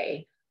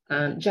survey?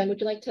 Jen,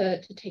 would you like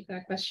to take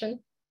that question?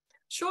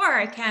 Sure,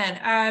 I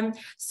can.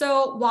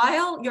 So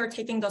while you're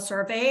taking the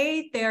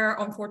survey, there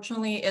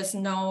unfortunately is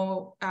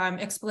no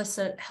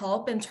explicit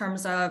help in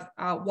terms of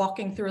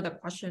walking through the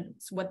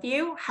questions with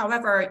you.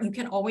 However, you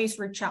can always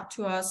reach out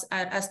to us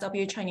at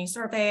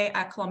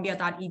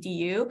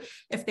swchinesesurvey@columbia.edu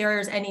if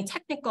there's any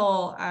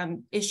technical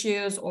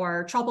issues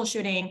or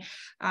troubleshooting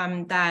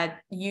that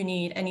you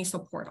need any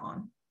support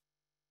on.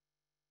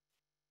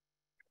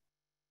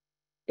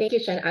 Thank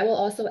you, Jen. I will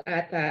also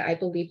add that I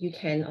believe you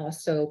can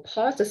also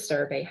pause the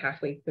survey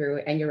halfway through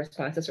and your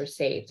responses are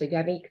saved. So if you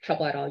have any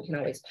trouble at all, you can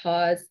always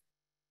pause,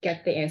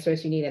 get the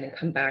answers you need, and then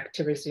come back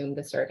to resume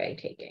the survey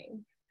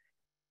taking.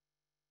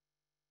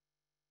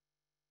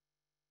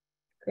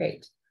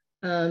 Great.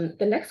 The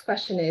next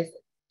question is,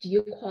 do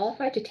you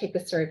qualify to take the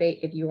survey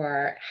if you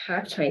are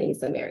half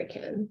Chinese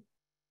American?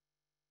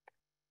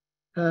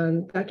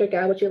 Dr.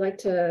 Gao, would you like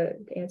to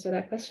answer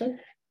that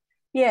question?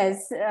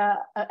 Yes,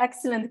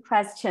 excellent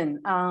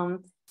question.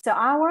 So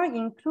our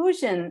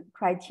inclusion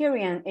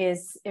criterion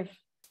is if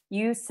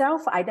you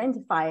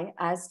self-identify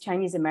as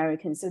Chinese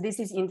American. So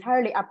this is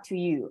entirely up to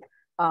you,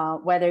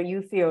 whether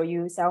you feel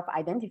you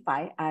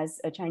self-identify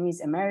as a Chinese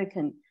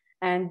American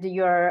and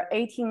you're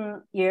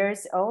 18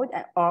 years old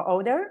or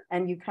older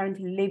and you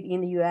currently live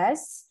in the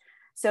US.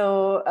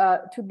 So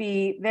to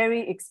be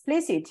very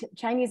explicit,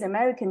 Chinese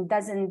American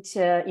doesn't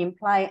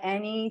imply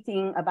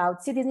anything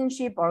about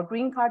citizenship or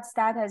green card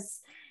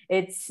status.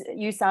 It's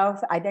you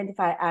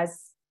self-identify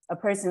as a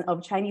person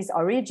of Chinese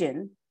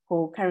origin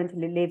who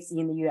currently lives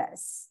in the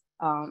US.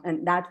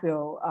 And that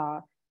will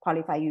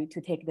qualify you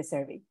to take the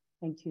survey.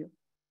 Thank you.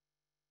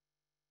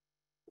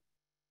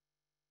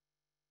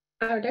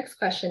 Our next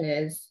question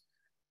is,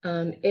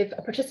 if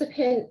a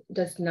participant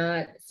does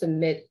not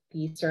submit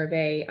the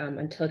survey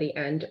until the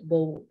end,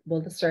 will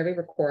the survey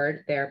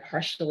record their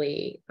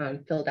partially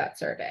filled out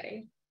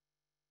survey?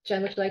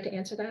 Jen, would you like to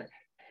answer that?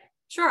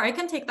 Sure, I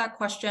can take that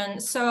question.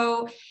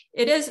 So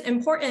it is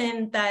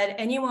important that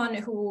anyone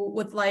who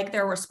would like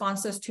their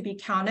responses to be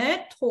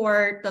counted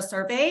toward the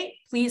survey,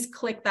 please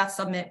click that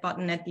submit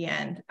button at the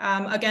end.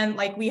 Again,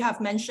 like we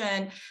have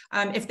mentioned,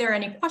 if there are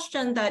any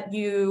questions that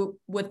you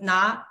would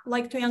not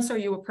like to answer,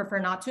 you would prefer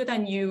not to,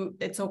 then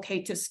it's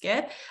okay to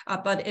skip.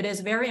 But it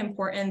is very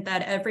important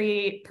that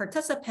every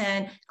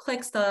participant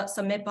clicks the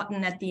submit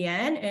button at the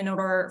end in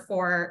order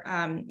for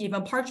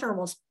even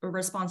partial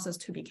responses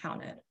to be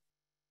counted.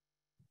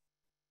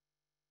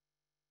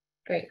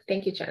 Great,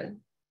 thank you,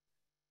 Jen.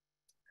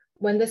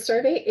 When the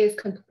survey is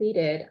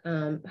completed,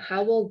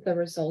 how will the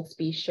results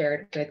be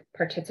shared with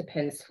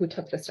participants who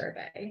took the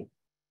survey?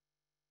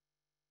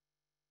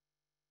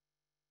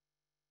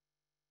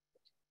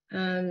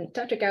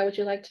 Dr. Gao, would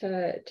you like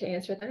to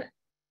answer that?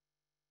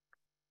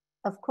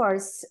 Of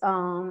course,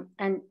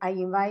 and I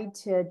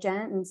invite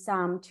Jen and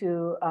Sam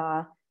to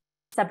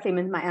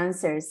supplement my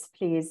answers,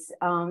 please.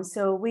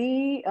 So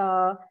we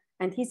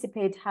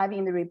anticipate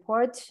having the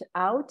report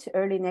out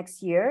early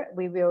next year.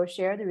 We will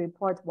share the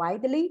report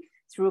widely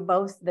through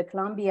both the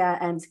Columbia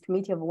and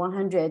Committee of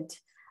 100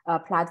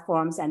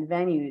 platforms and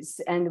venues.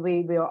 And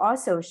we will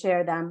also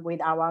share them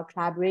with our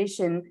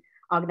collaboration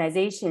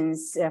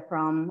organizations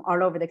from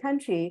all over the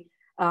country.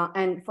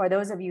 And for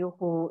those of you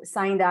who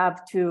signed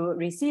up to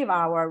receive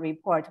our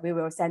report, we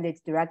will send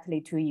it directly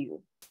to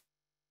you.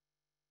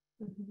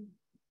 Mm-hmm.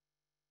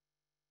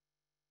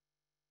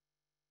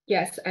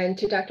 Yes, and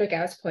to Dr.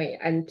 Gao's point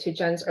and to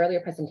Jen's earlier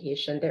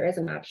presentation, there is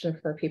an option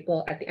for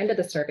people at the end of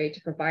the survey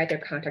to provide their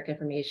contact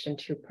information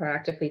to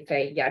proactively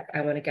say, yes,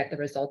 I want to get the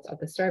results of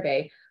the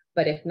survey.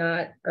 But if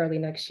not, early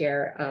next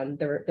year,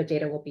 the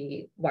data will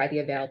be widely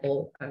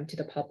available to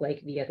the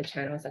public via the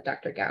channels that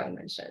Dr. Gao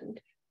mentioned.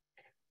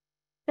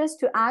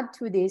 Just to add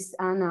to this,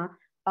 Anna,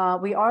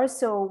 we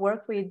also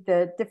work with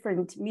the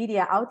different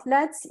media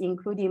outlets,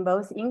 including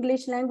both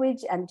English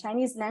language and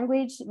Chinese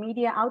language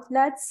media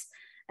outlets.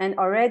 And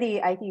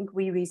already, I think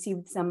we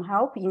received some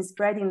help in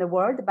spreading the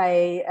word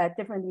by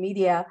different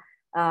media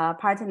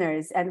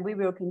partners. And we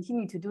will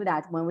continue to do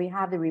that when we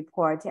have the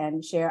report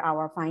and share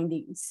our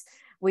findings.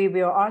 We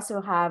will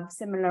also have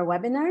similar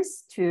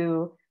webinars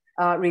to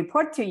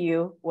report to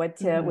you what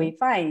we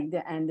find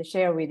and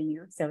share with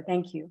you. So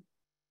thank you.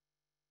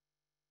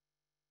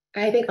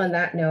 I think on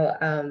that note,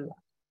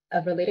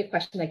 a related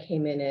question that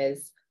came in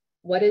is,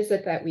 what is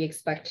it that we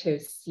expect to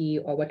see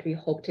or what do we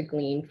hope to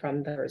glean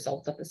from the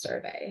results of the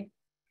survey?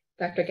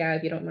 Dr. Gao,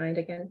 if you don't mind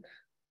again.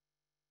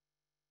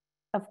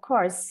 Of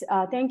course,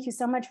 thank you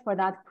so much for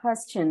that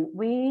question.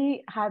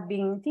 We have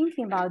been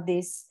thinking about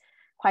this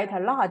quite a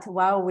lot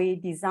while we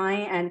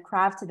design and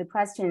craft the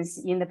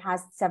questions in the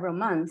past several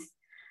months.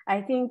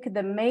 I think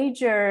the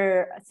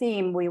major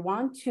theme we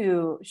want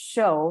to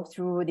show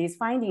through these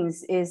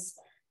findings is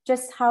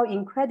just how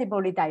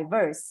incredibly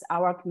diverse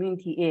our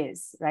community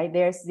is, right?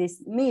 There's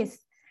this myth,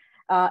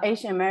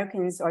 Asian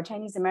Americans or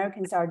Chinese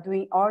Americans are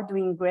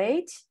doing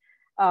great,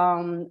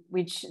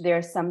 which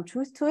there's some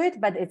truth to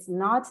it, but it's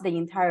not the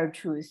entire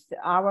truth.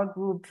 Our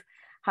group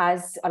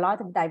has a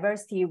lot of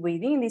diversity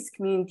within this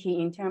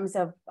community in terms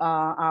of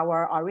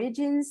our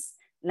origins,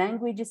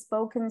 language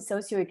spoken,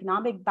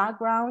 socioeconomic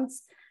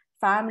backgrounds,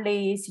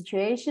 family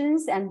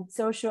situations, and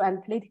social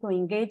and political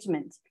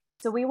engagement.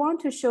 So we want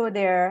to show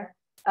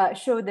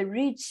show the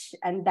rich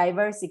and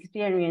diverse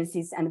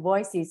experiences and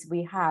voices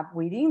we have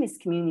within this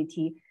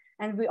community.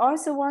 And we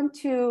also want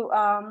to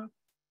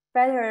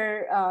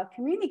better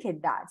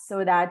communicate that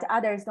so that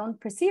others don't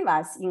perceive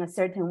us in a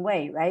certain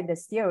way, right? The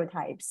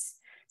stereotypes.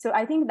 So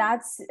I think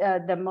that's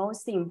the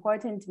most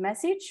important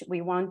message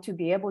we want to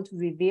be able to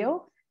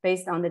reveal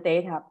based on the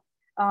data.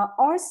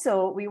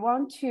 Also, we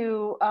want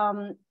to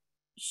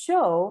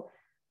show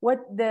what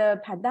the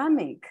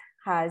pandemic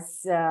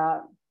has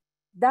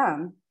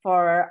done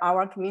for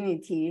our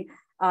community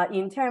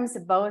in terms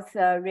of both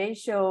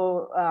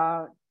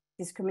racial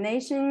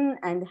discrimination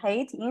and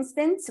hate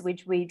incidents,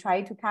 which we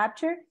try to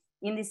capture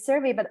in this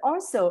survey, but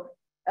also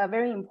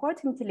very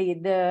importantly,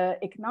 the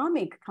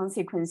economic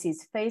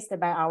consequences faced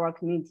by our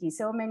community.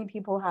 So many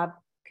people have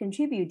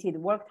contributed,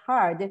 worked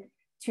hard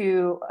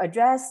to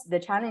address the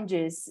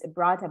challenges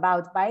brought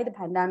about by the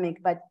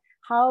pandemic, but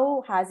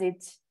how has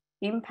it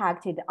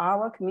impacted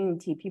our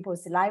community,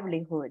 people's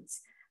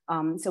livelihoods?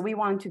 So we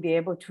want to be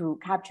able to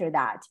capture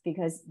that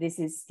because this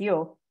is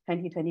still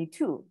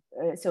 2022.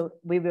 So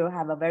we will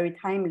have a very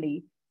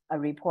timely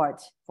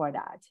report for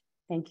that.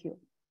 Thank you.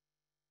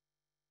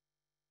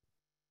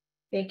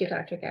 Thank you,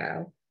 Dr.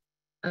 Gao.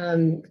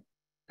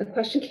 A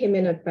question came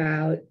in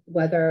about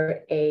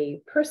whether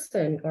a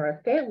person or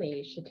a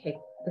family should take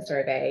the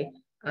survey.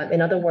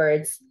 In other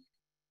words,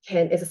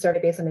 is a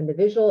survey based on an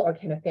individual or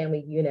can a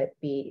family unit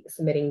be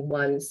submitting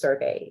one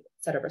survey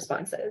set of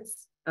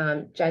responses?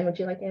 Jen, would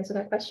you like to answer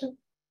that question?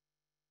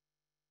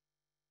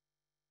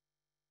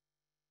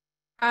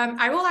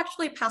 I will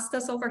actually pass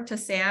this over to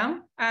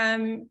Sam,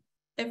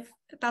 if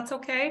that's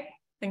okay.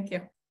 Thank you.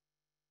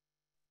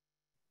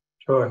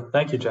 Sure,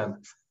 thank you, Jen.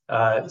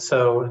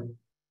 So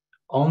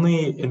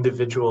only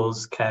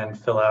individuals can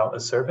fill out a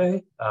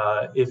survey.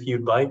 If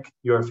you'd like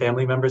your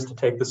family members to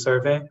take the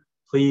survey,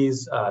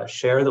 please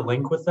share the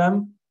link with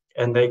them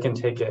and they can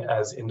take it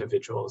as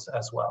individuals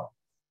as well.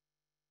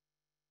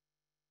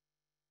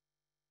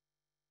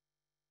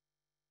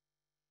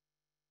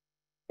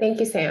 Thank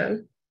you,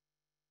 Sam.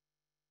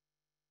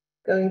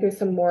 Going through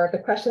some more of the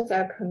questions that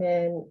have come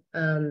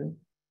in.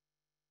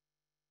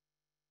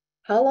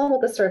 How long will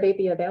the survey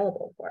be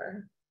available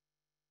for?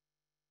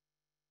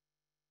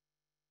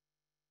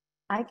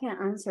 I can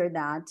answer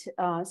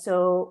that.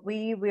 So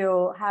we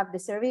will have the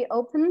survey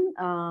open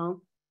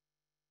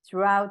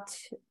throughout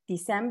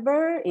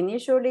December.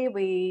 Initially,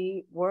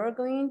 we were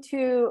going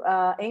to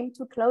aim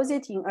to close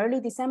it in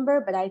early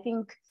December, but I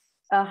think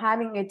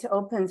having it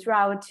open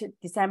throughout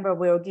December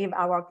will give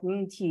our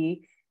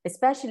community,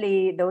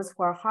 especially those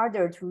who are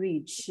harder to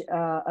reach,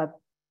 a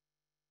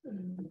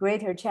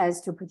greater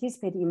chance to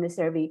participate in the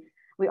survey.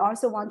 We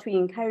also want to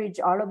encourage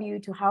all of you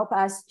to help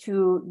us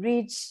to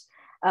reach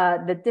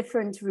the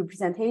different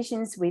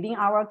representations within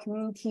our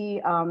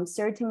community.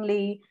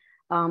 Certainly,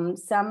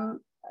 some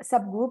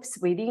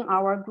subgroups within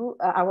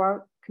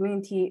our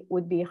community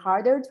would be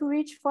harder to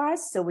reach for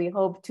us. So we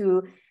hope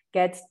to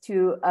get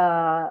to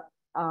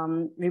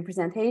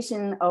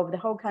representation of the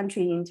whole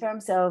country in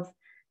terms of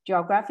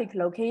geographic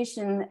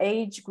location,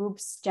 age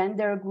groups,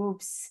 gender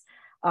groups,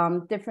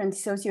 different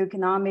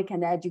socioeconomic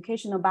and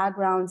educational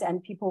backgrounds,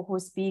 and people who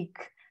speak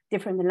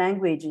different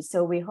languages.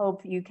 So we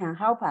hope you can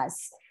help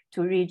us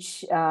to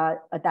reach a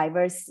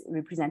diverse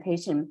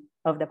representation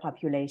of the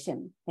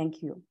population.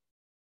 Thank you.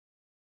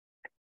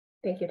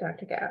 Thank you,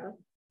 Dr. Gao.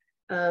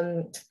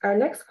 Our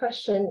next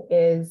question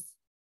is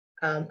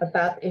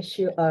about the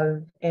issue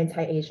of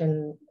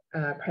anti-Asian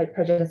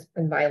prejudice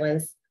and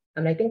violence.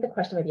 And I think the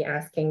question might be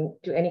asking,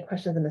 do any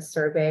questions in the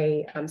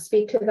survey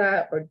speak to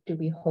that, or do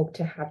we hope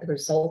to have the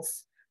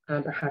results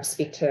perhaps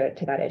speak to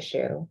that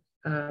issue?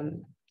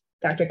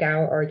 Dr.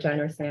 Gao or Jen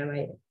or Sam,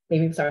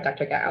 maybe we start with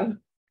Dr. Gao.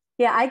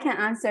 Yeah, I can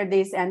answer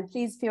this, and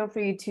please feel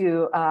free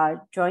to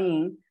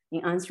join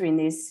in answering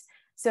this.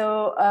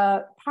 So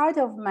part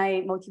of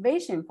my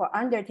motivation for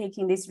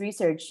undertaking this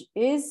research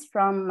is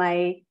from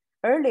my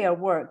earlier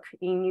work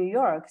in New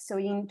York. So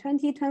in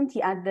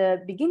 2020, at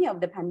the beginning of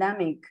the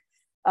pandemic,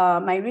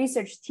 my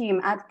research team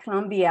at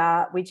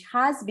Columbia, which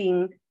has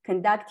been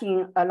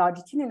conducting a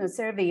longitudinal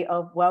survey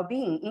of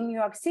well-being in New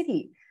York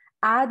City,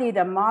 added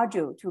a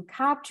module to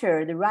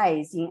capture the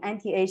rise in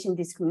anti-Asian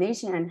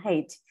discrimination and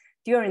hate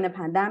during the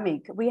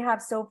pandemic. We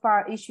have so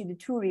far issued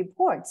 2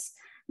 reports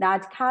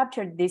that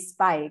captured this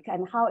spike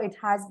and how it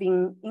has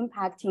been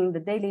impacting the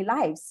daily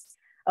lives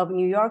of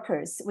New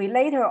Yorkers. We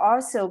later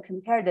also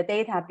compared the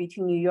data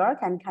between New York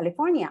and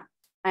California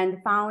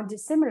and found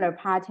similar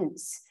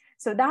patterns.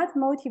 So that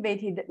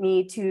motivated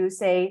me to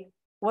say,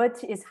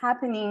 what is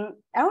happening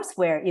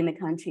elsewhere in the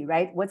country,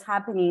 right? What's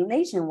happening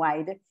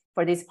nationwide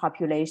for this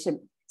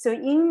population? So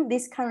in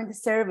this current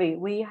survey,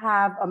 we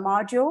have a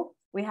module,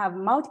 we have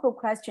multiple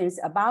questions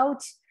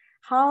about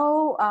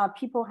how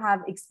people have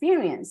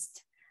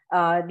experienced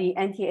the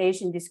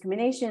anti-Asian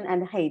discrimination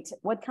and hate,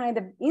 what kind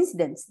of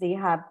incidents they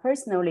have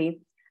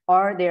personally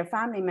or their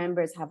family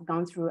members have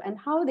gone through, and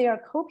how they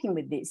are coping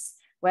with this,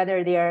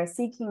 whether they are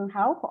seeking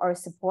help or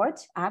support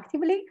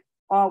actively,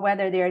 or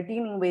whether they are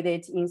dealing with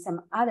it in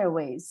some other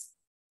ways.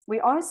 We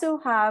also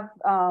have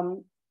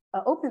an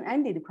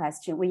open-ended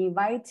question. We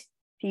invite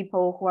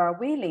people who are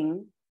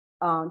willing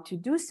to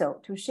do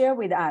so, to share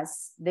with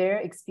us their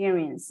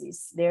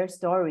experiences, their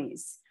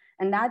stories,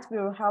 and that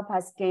will help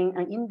us gain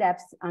an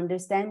in-depth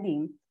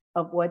understanding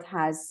of what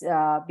has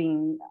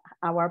been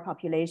our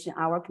population,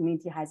 our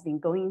community has been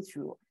going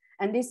through.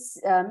 And this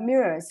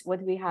mirrors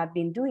what we have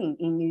been doing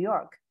in New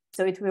York.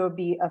 So it will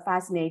be a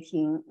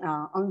fascinating,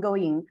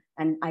 ongoing,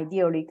 and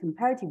ideally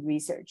comparative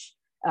research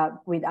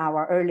with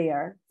our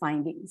earlier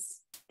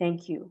findings.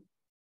 Thank you.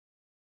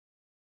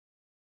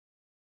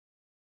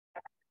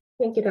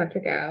 Thank you, Dr.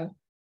 Gao.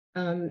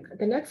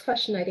 The next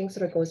question, I think,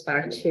 sort of goes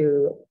back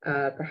to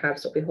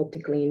perhaps what we hope to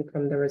glean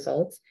from the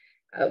results.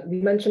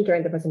 We mentioned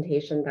during the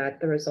presentation that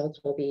the results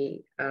will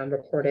be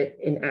reported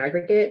in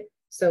aggregate.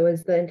 So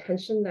is the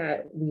intention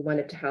that we want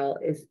to tell,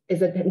 is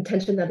the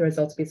intention that the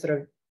results be sort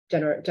of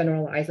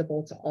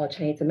generalizable to all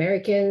Chinese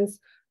Americans?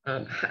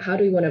 How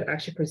do we want to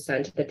actually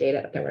present the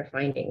data that we're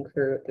finding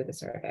through the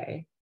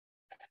survey?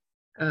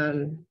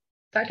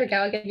 Dr.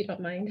 Gao, if you don't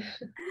mind.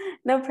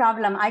 No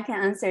problem, I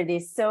can answer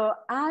this. So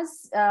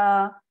as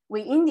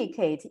we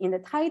indicate in the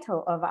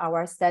title of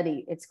our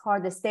study, it's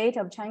called The State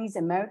of Chinese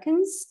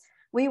Americans.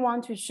 We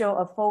want to show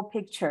a full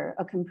picture,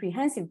 a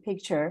comprehensive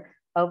picture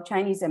of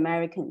Chinese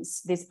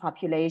Americans, this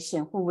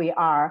population, who we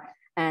are,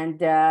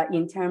 and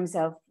in terms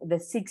of the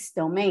 6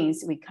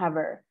 domains we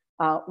cover,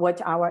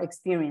 what our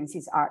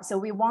experiences are. So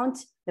we want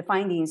the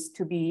findings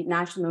to be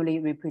nationally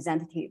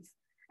representative.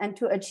 And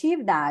to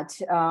achieve that,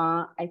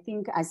 I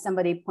think as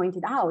somebody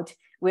pointed out,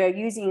 we're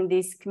using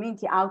this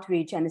community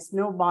outreach and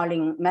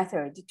snowballing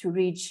method to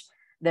reach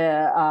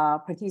the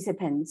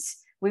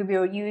participants. We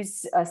will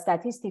use a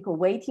statistical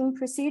weighting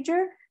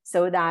procedure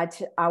so that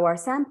our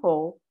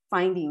sample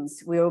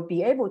findings will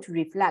be able to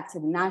reflect the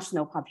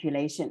national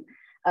population.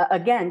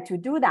 Again, to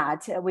do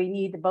that, we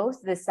need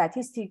both the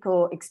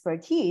statistical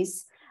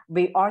expertise.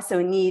 We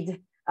also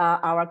need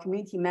our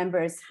community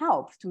members'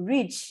 help to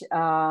reach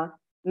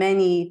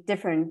many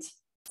different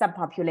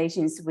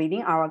subpopulations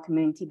within our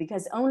community,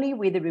 because only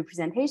with the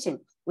representation,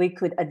 we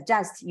could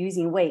adjust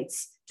using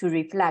weights to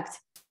reflect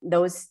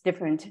those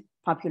different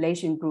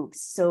population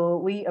groups. So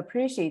we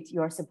appreciate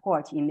your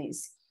support in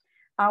this.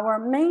 Our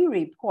main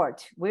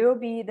report will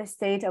be the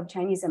State of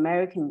Chinese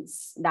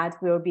Americans. That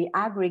will be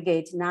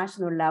aggregate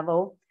national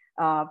level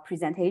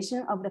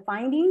presentation of the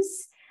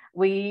findings.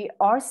 We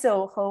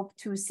also hope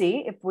to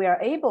see if we are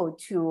able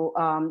to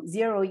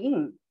zero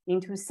in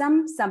into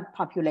some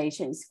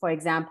subpopulations. For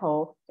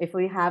example, if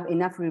we have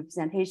enough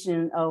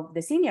representation of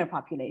the senior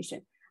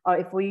population, or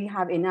if we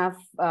have enough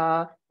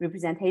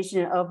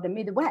representation of the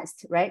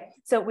Midwest, right?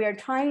 So we are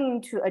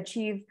trying to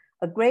achieve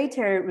a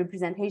greater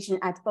representation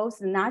at both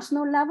the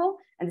national level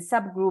and the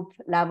subgroup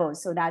level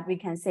so that we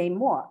can say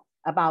more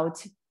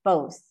about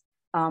both.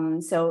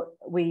 So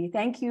we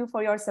thank you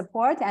for your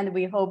support, and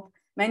we hope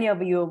many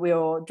of you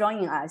will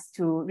join us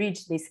to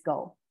reach this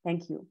goal.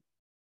 Thank you.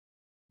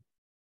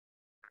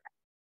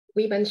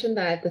 We mentioned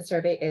that the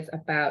survey is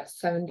about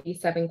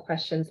 77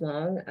 questions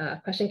long.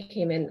 A question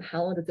came in,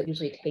 how long does it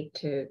usually take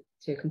to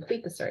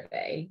complete the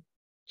survey?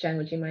 Jen,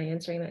 would you mind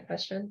answering that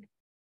question?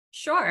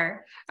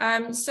 Sure.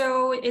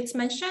 So it's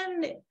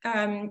mentioned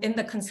in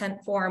the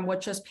consent form,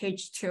 which is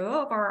page 2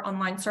 of our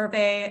online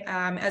survey.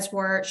 As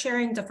we're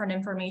sharing different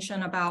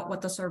information about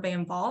what the survey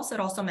involves,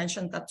 it also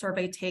mentioned that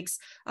survey takes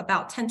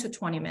about 10 to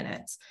 20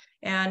 minutes.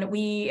 And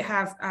we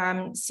have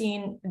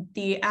seen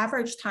the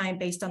average time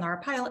based on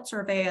our pilot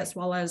survey, as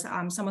well as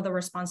some of the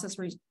responses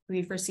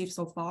we've received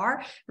so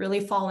far, really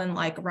fall in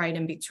like right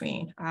in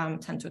between 10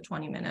 to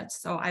 20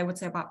 minutes. So I would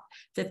say about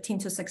 15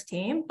 to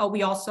 16, but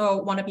we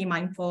also want to be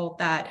mindful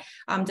that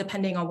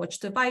depending on which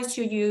device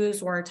you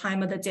use or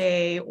time of the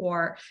day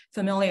or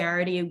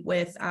familiarity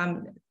with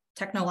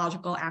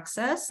technological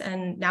access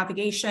and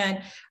navigation,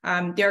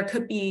 there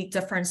could be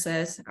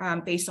differences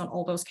based on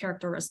all those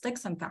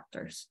characteristics and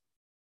factors.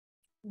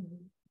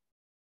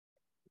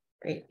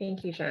 Great,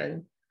 thank you,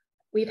 Jen.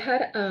 We've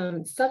had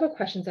several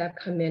questions that have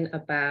come in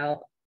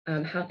about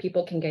how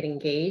people can get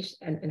engaged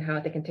and how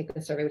they can take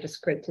the survey, which is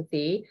great to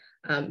see.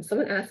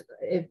 Someone asked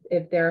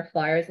if there are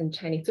flyers in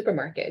Chinese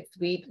supermarkets.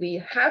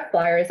 We have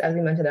flyers, as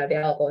we mentioned,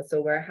 available,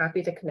 so we're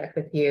happy to connect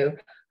with you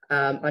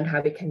on how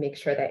we can make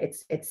sure that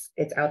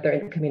it's out there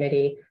in the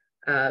community.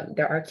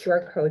 There are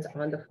QR codes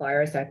on the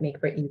flyers that make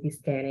for easy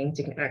scanning,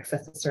 so you can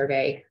access the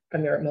survey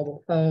from your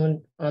mobile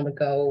phone, on the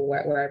go,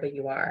 wherever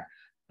you are.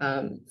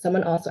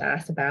 Someone also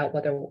asked about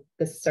whether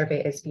this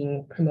survey is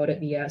being promoted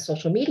via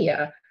social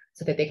media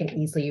so that they can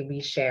easily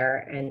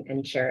reshare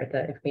and share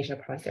the information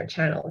across their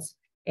channels.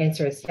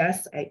 Answer is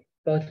yes,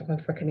 both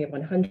for Committee of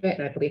 100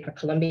 and I believe for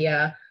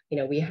Columbia.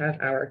 We have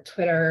our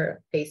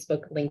Twitter,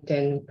 Facebook,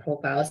 LinkedIn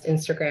profiles,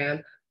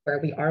 Instagram, where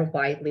we are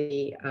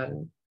widely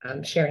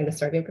sharing the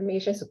survey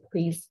information. So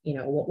please,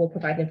 we'll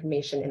provide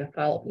information in a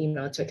follow-up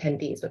email to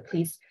attendees, but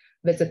please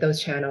visit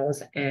those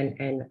channels and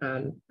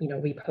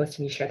repost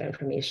and reshare the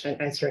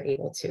information as you're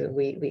able to.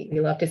 We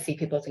love to see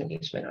people's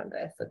engagement on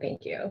this, so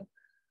thank you.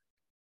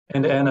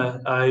 And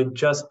Anna, I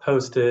just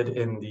posted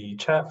in the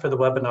chat for the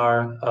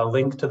webinar a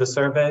link to the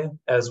survey,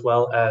 as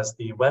well as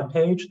the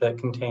webpage that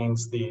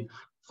contains the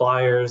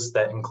flyers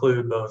that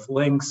include both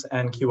links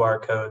and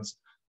QR codes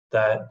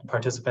that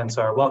participants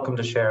are welcome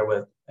to share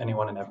with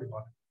anyone and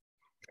everyone.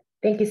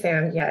 Thank you,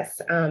 Sam. Yes.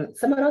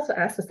 Someone also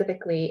asked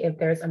specifically if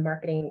there's a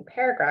marketing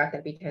paragraph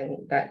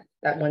that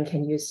that one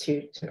can use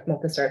to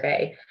promote the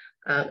survey.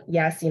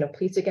 Yes,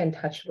 please do get in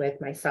touch with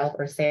myself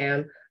or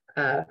Sam.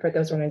 For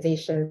those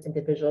organizations,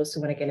 individuals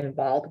who want to get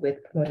involved with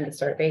promoting the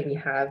survey, we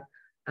have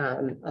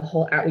a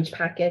whole outreach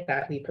packet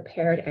that we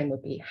prepared and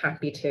would be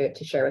happy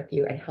to share with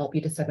you and help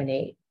you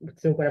disseminate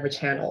through whatever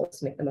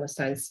channels make the most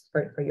sense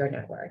for your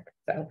network.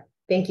 So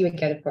thank you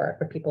again for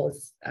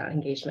people's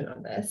engagement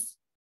on this.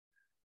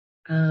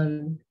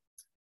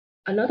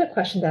 Another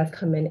question that's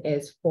come in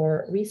is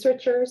for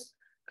researchers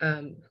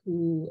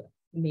who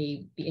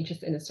may be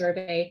interested in the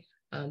survey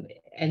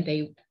and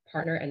they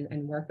partner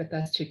and work with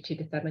us to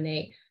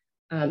disseminate.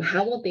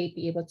 How will they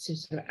be able to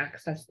sort of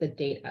access the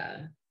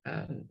data?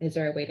 Is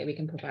there a way that we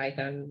can provide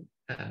them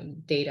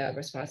data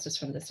responses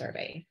from the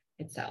survey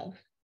itself?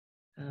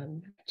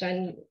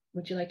 Jen,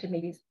 would you like to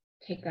maybe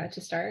take that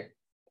to start?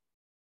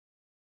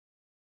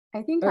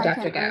 I think or I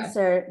Dr. can Gao.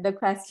 answer the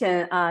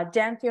question.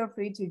 Jen, feel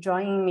free to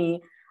join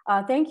me.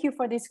 Thank you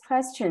for this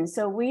question.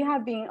 So we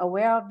have been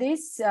aware of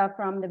this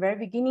from the very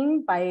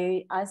beginning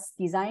by us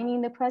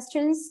designing the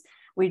questions.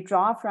 We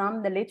draw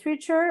from the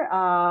literature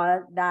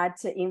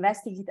that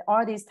investigate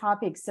all these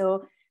topics.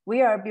 So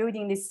we are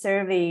building this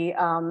survey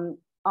on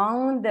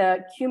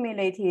the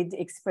accumulated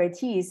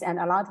expertise and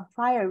a lot of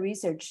prior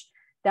research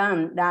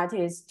done, that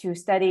is to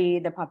study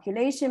the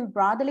population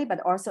broadly,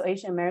 but also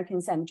Asian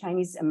Americans and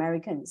Chinese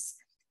Americans.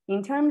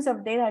 In terms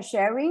of data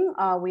sharing,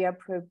 we are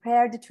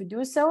prepared to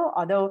do so,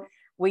 although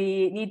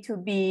we need to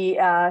be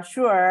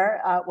sure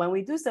when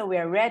we do so, we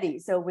are ready.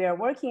 So we are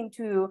working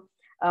to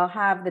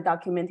have the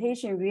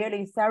documentation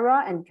really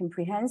thorough and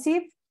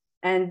comprehensive.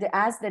 And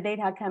as the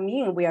data come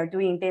in, we are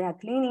doing data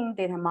cleaning,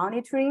 data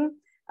monitoring,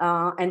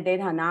 and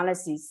data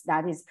analysis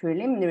that is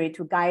preliminary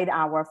to guide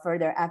our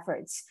further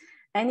efforts.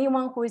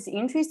 Anyone who is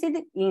interested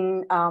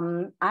in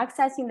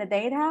accessing the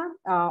data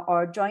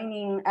or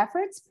joining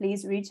efforts,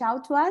 please reach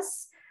out to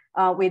us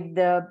with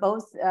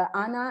both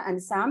Anna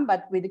and Sam,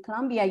 but with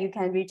Columbia, you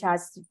can reach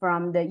us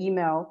from the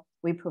email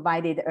we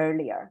provided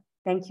earlier.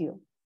 Thank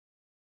you.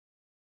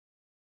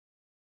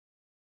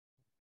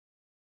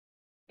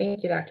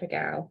 Thank you, Dr.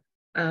 Gao.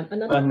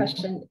 Another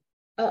question.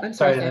 Oh, I'm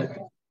sorry. sorry.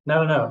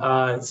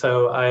 No.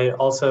 So I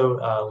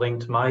also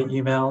linked my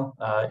email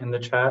in the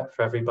chat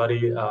for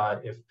everybody.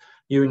 If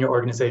you and your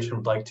organization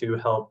would like to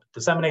help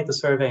disseminate the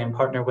survey and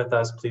partner with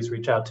us, please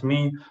reach out to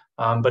me.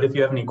 But if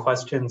you have any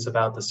questions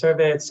about the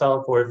survey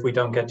itself, or if we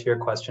don't get to your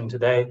question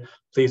today,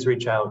 please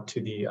reach out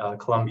to the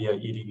Columbia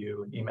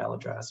EDU email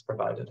address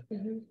provided.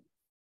 Mm-hmm.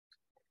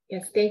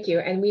 Yes, thank you.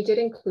 And we did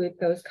include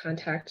those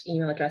contact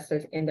email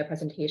addresses in the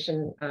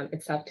presentation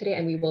itself today,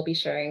 and we will be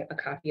sharing a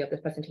copy of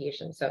this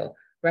presentation. So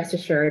rest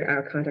assured,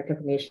 our contact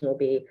information will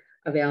be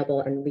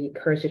available, and we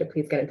encourage you to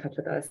please get in touch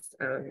with us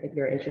if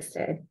you're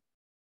interested.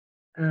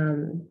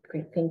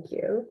 Great, thank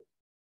you.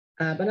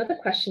 Another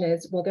question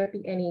is, will there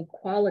be any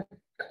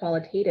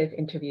qualitative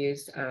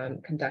interviews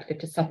conducted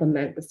to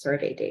supplement the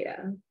survey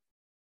data?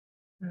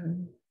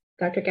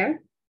 Dr. Gare?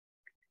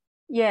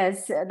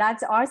 Yes,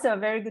 that's also a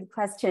very good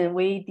question.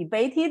 We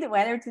debated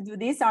whether to do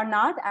this or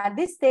not. At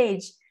this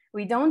stage,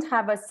 we don't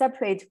have a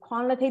separate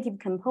qualitative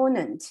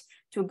component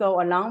to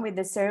go along with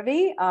the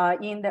survey.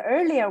 In the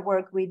earlier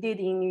work we did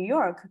in New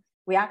York,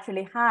 we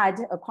actually had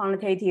a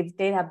quantitative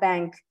data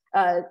bank,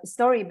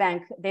 story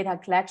bank data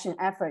collection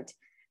effort.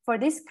 For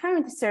this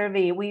current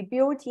survey, we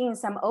built in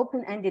some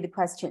open-ended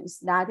questions.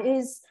 That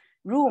is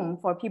room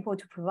for people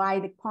to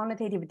provide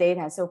quantitative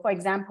data. So for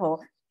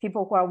example,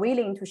 people who are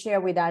willing to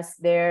share with us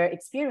their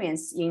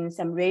experience in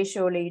some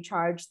racially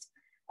charged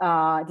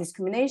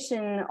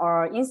discrimination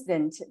or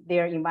incident,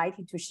 they're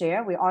invited to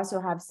share. We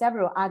also have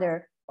several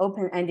other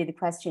open-ended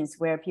questions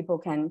where people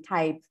can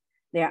type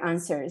their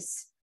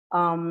answers.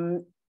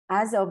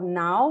 As of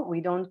now,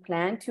 we don't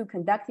plan to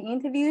conduct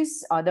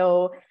interviews,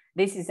 although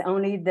this is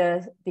only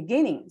the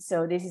beginning.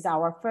 So this is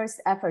our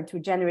first effort to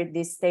generate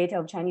this State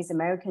of Chinese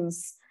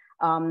Americans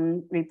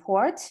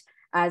report.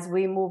 As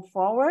we move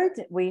forward,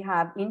 we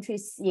have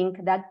interest in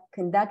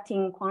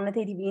conducting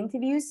quantitative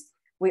interviews.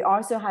 We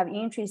also have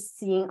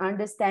interest in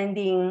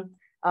understanding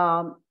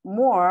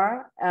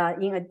more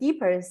in a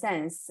deeper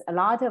sense, a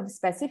lot of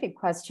specific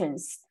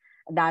questions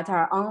that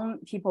are on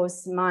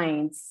people's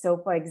minds. So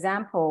for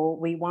example,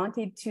 we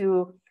wanted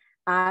to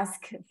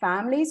ask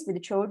families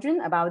with children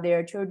about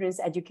their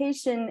children's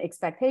education,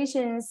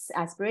 expectations,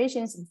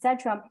 aspirations,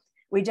 etc.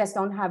 We just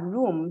don't have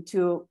room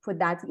to put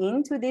that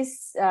into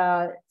this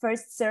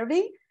first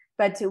survey,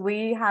 but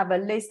we have a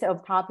list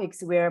of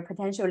topics we're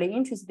potentially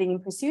interested in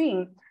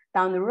pursuing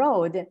down the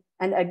road.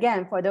 And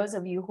again, for those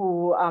of you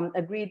who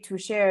agreed to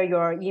share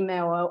your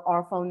email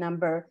or phone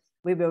number,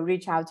 we will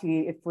reach out to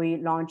you if we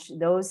launch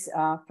those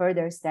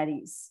further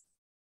studies.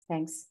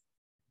 Thanks.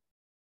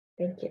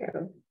 Thank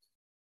you.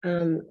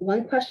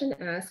 One question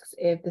asks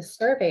if the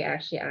survey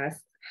actually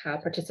asks how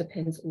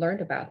participants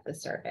learned about the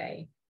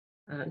survey.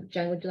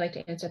 Jen, would you like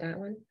to answer that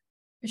one?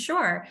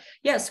 Sure.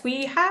 Yes,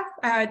 we have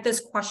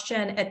this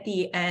question at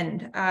the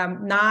end,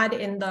 not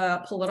in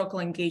the political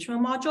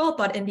engagement module,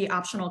 but in the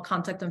optional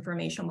contact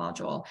information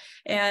module.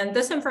 And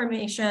this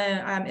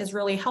information is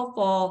really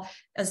helpful,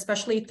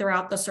 especially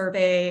throughout the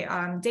survey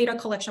data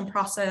collection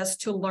process,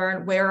 to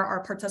learn where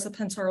our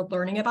participants are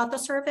learning about the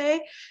survey,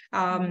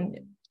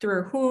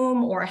 through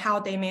whom or how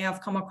they may have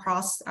come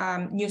across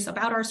news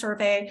about our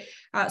survey.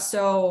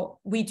 So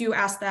we do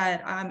ask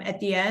that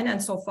at the end,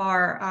 and so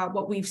far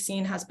what we've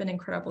seen has been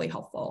incredibly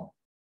helpful.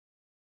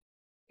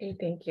 Okay,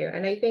 thank you.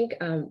 And I think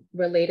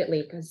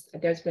relatedly, because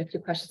there's been a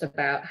few questions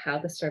about how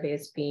the survey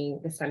is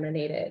being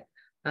disseminated.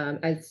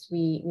 As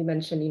we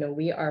mentioned,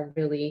 we are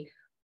really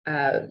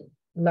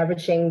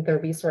leveraging the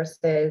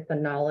resources, the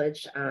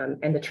knowledge,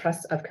 and the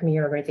trust of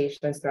community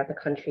organizations throughout the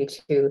country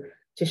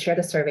to share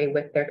the survey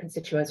with their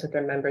constituents, with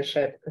their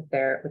membership, with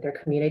their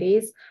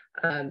communities.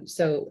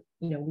 So,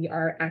 we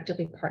are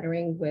actively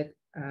partnering with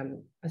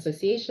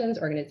associations,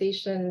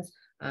 organizations,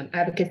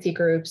 advocacy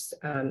groups,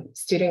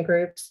 student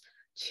groups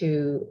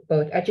to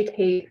both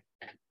educate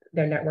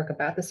their network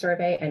about the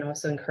survey and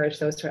also encourage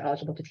those who are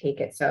eligible to take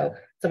it. So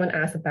someone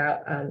asked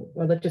about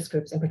religious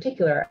groups in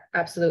particular.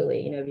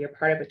 Absolutely, if you're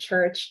part of a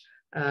church,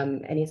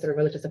 any sort of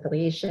religious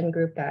affiliation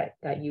group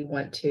that you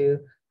want to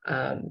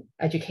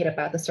educate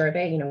about the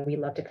survey, we'd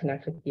love to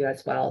connect with you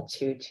as well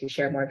to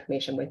share more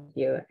information with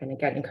you. And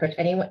again, encourage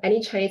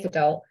any Chinese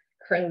adult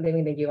currently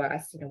living in the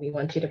US, we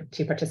want you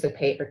to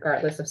participate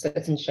regardless of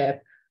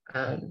citizenship.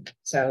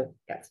 So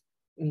yes,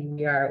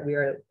 we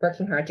are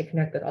working hard to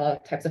connect with all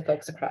types of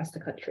folks across the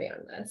country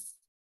on this.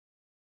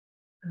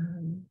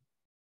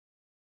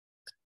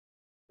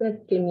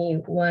 Let's give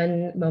me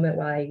one moment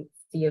while I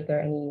see if there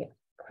are any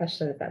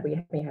questions that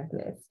we may have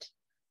missed.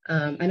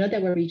 I know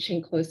that we're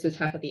reaching close to the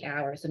top of the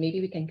hour, so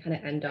maybe we can kind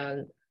of end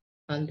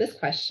on this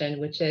question,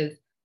 which is,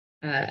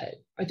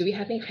 or do we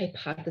have any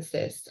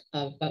hypothesis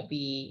of what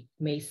we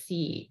may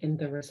see in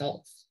the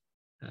results?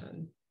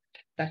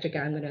 Dr.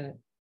 Gao, I'm going to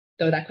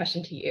throw that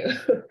question to you.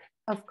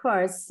 Of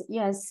course,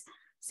 yes.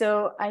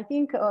 So I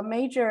think a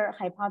major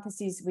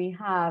hypothesis we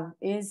have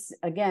is,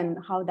 again,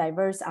 how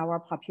diverse our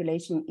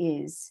population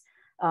is.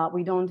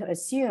 We don't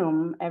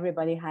assume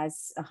everybody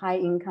has a high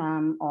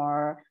income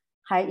or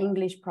high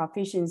English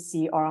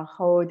proficiency or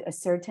hold a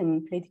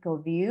certain political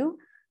view.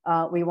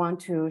 We want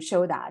to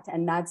show that,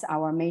 and that's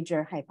our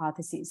major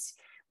hypothesis.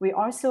 We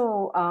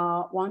also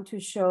want to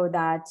show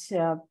that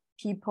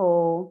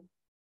people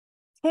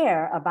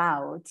care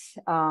about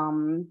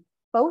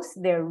both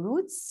their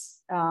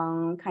roots,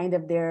 kind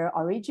of their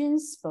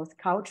origins, both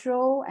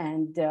cultural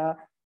and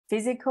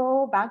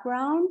physical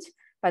background,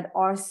 but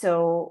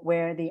also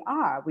where they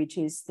are, which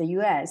is the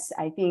US.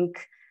 I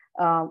think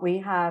we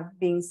have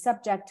been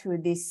subject to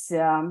this,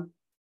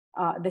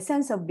 the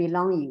sense of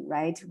belonging,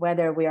 right?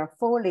 Whether we are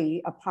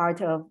fully a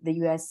part of the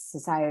US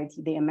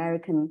society, the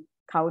American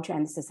culture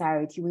and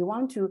society, we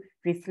want to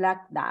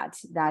reflect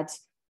that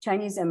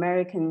Chinese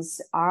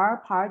Americans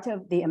are part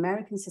of the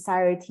American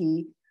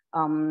society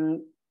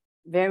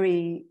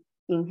very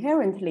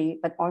inherently,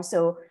 but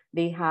also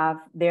they have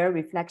their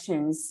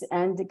reflections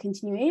and the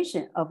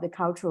continuation of the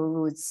cultural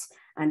roots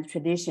and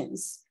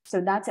traditions.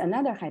 So that's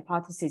another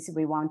hypothesis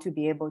we want to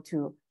be able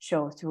to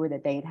show through the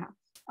data.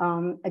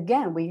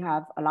 Again, we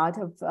have a lot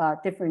of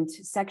different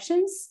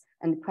sections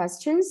and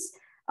questions.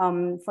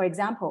 For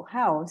example,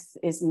 health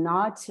is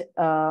not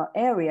an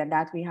area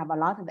that we have a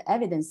lot of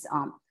evidence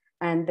on.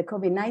 And the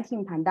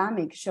COVID-19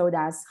 pandemic showed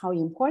us how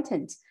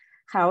important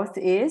health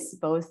is,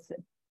 both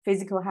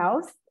physical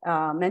health,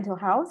 mental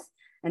health,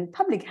 and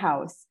public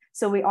health.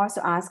 So we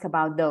also ask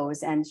about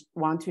those and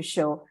want to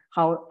show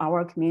how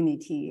our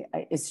community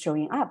is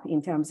showing up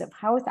in terms of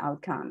health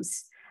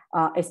outcomes.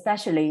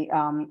 Especially,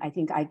 I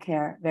think I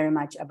care very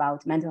much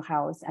about mental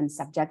health and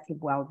subjective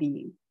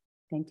well-being.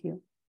 Thank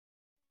you.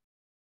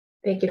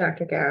 Thank you,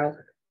 Dr. Gao.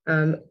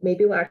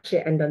 Maybe we'll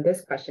actually end on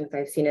this question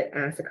because I've seen it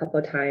asked a couple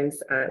of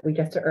times. We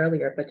just did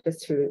earlier, but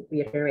just to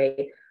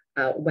reiterate,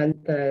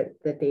 when the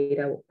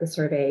data, the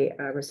survey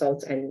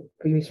results and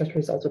research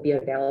results will be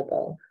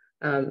available.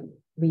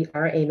 We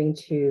are aiming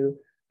to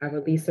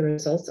release the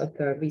results of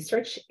the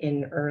research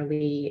in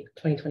early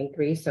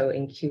 2023. So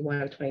in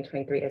Q1 of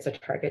 2023 as a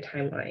target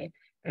timeline.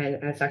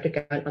 And as Dr.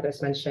 Gao and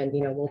others mentioned,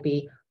 we'll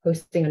be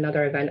hosting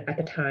another event at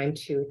the time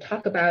to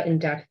talk about in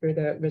depth through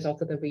the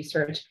results of the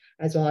research,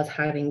 as well as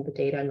having the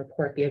data and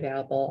report be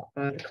available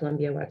on the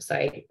Columbia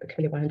website, the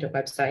Committee 100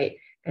 website.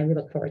 And we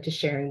look forward to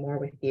sharing more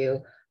with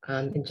you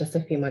in just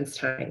a few months'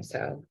 time.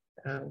 So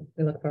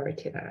we look forward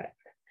to that.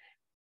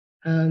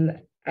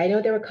 I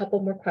know there were a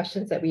couple more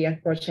questions that we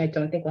unfortunately I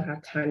don't think we'll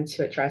have time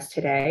to address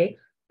today,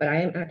 but I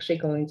am actually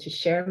going to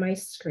share my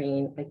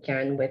screen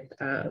again with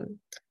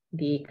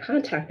the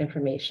contact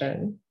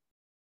information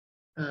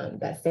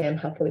that Sam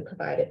helpfully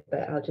provided,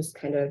 but I'll just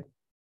kind of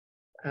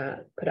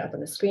put it up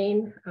on the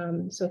screen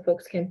so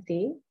folks can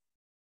see.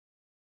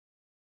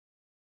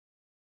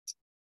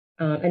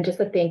 And just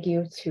a thank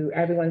you to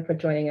everyone for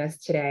joining us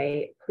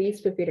today.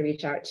 Please feel free to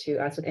reach out to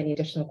us with any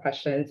additional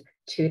questions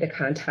to the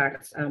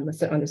contacts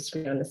listed on the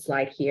screen on the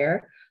slide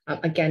here.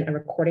 Again, a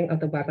recording of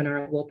the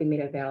webinar will be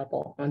made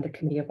available on the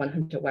Committee of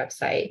 100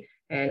 website.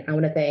 And I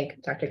want to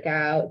thank Dr.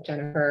 Gao,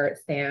 Jennifer,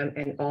 Sam,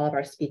 and all of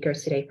our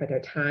speakers today for their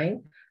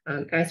time.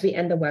 As we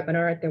end the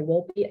webinar, there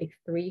will be a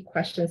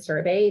 3-question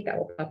survey that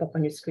will pop up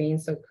on your screen.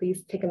 So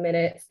please take a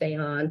minute, stay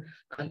on,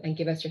 and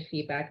give us your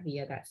feedback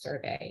via that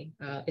survey.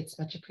 It's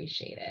much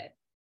appreciated.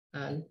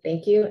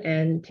 Thank you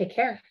and take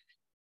care.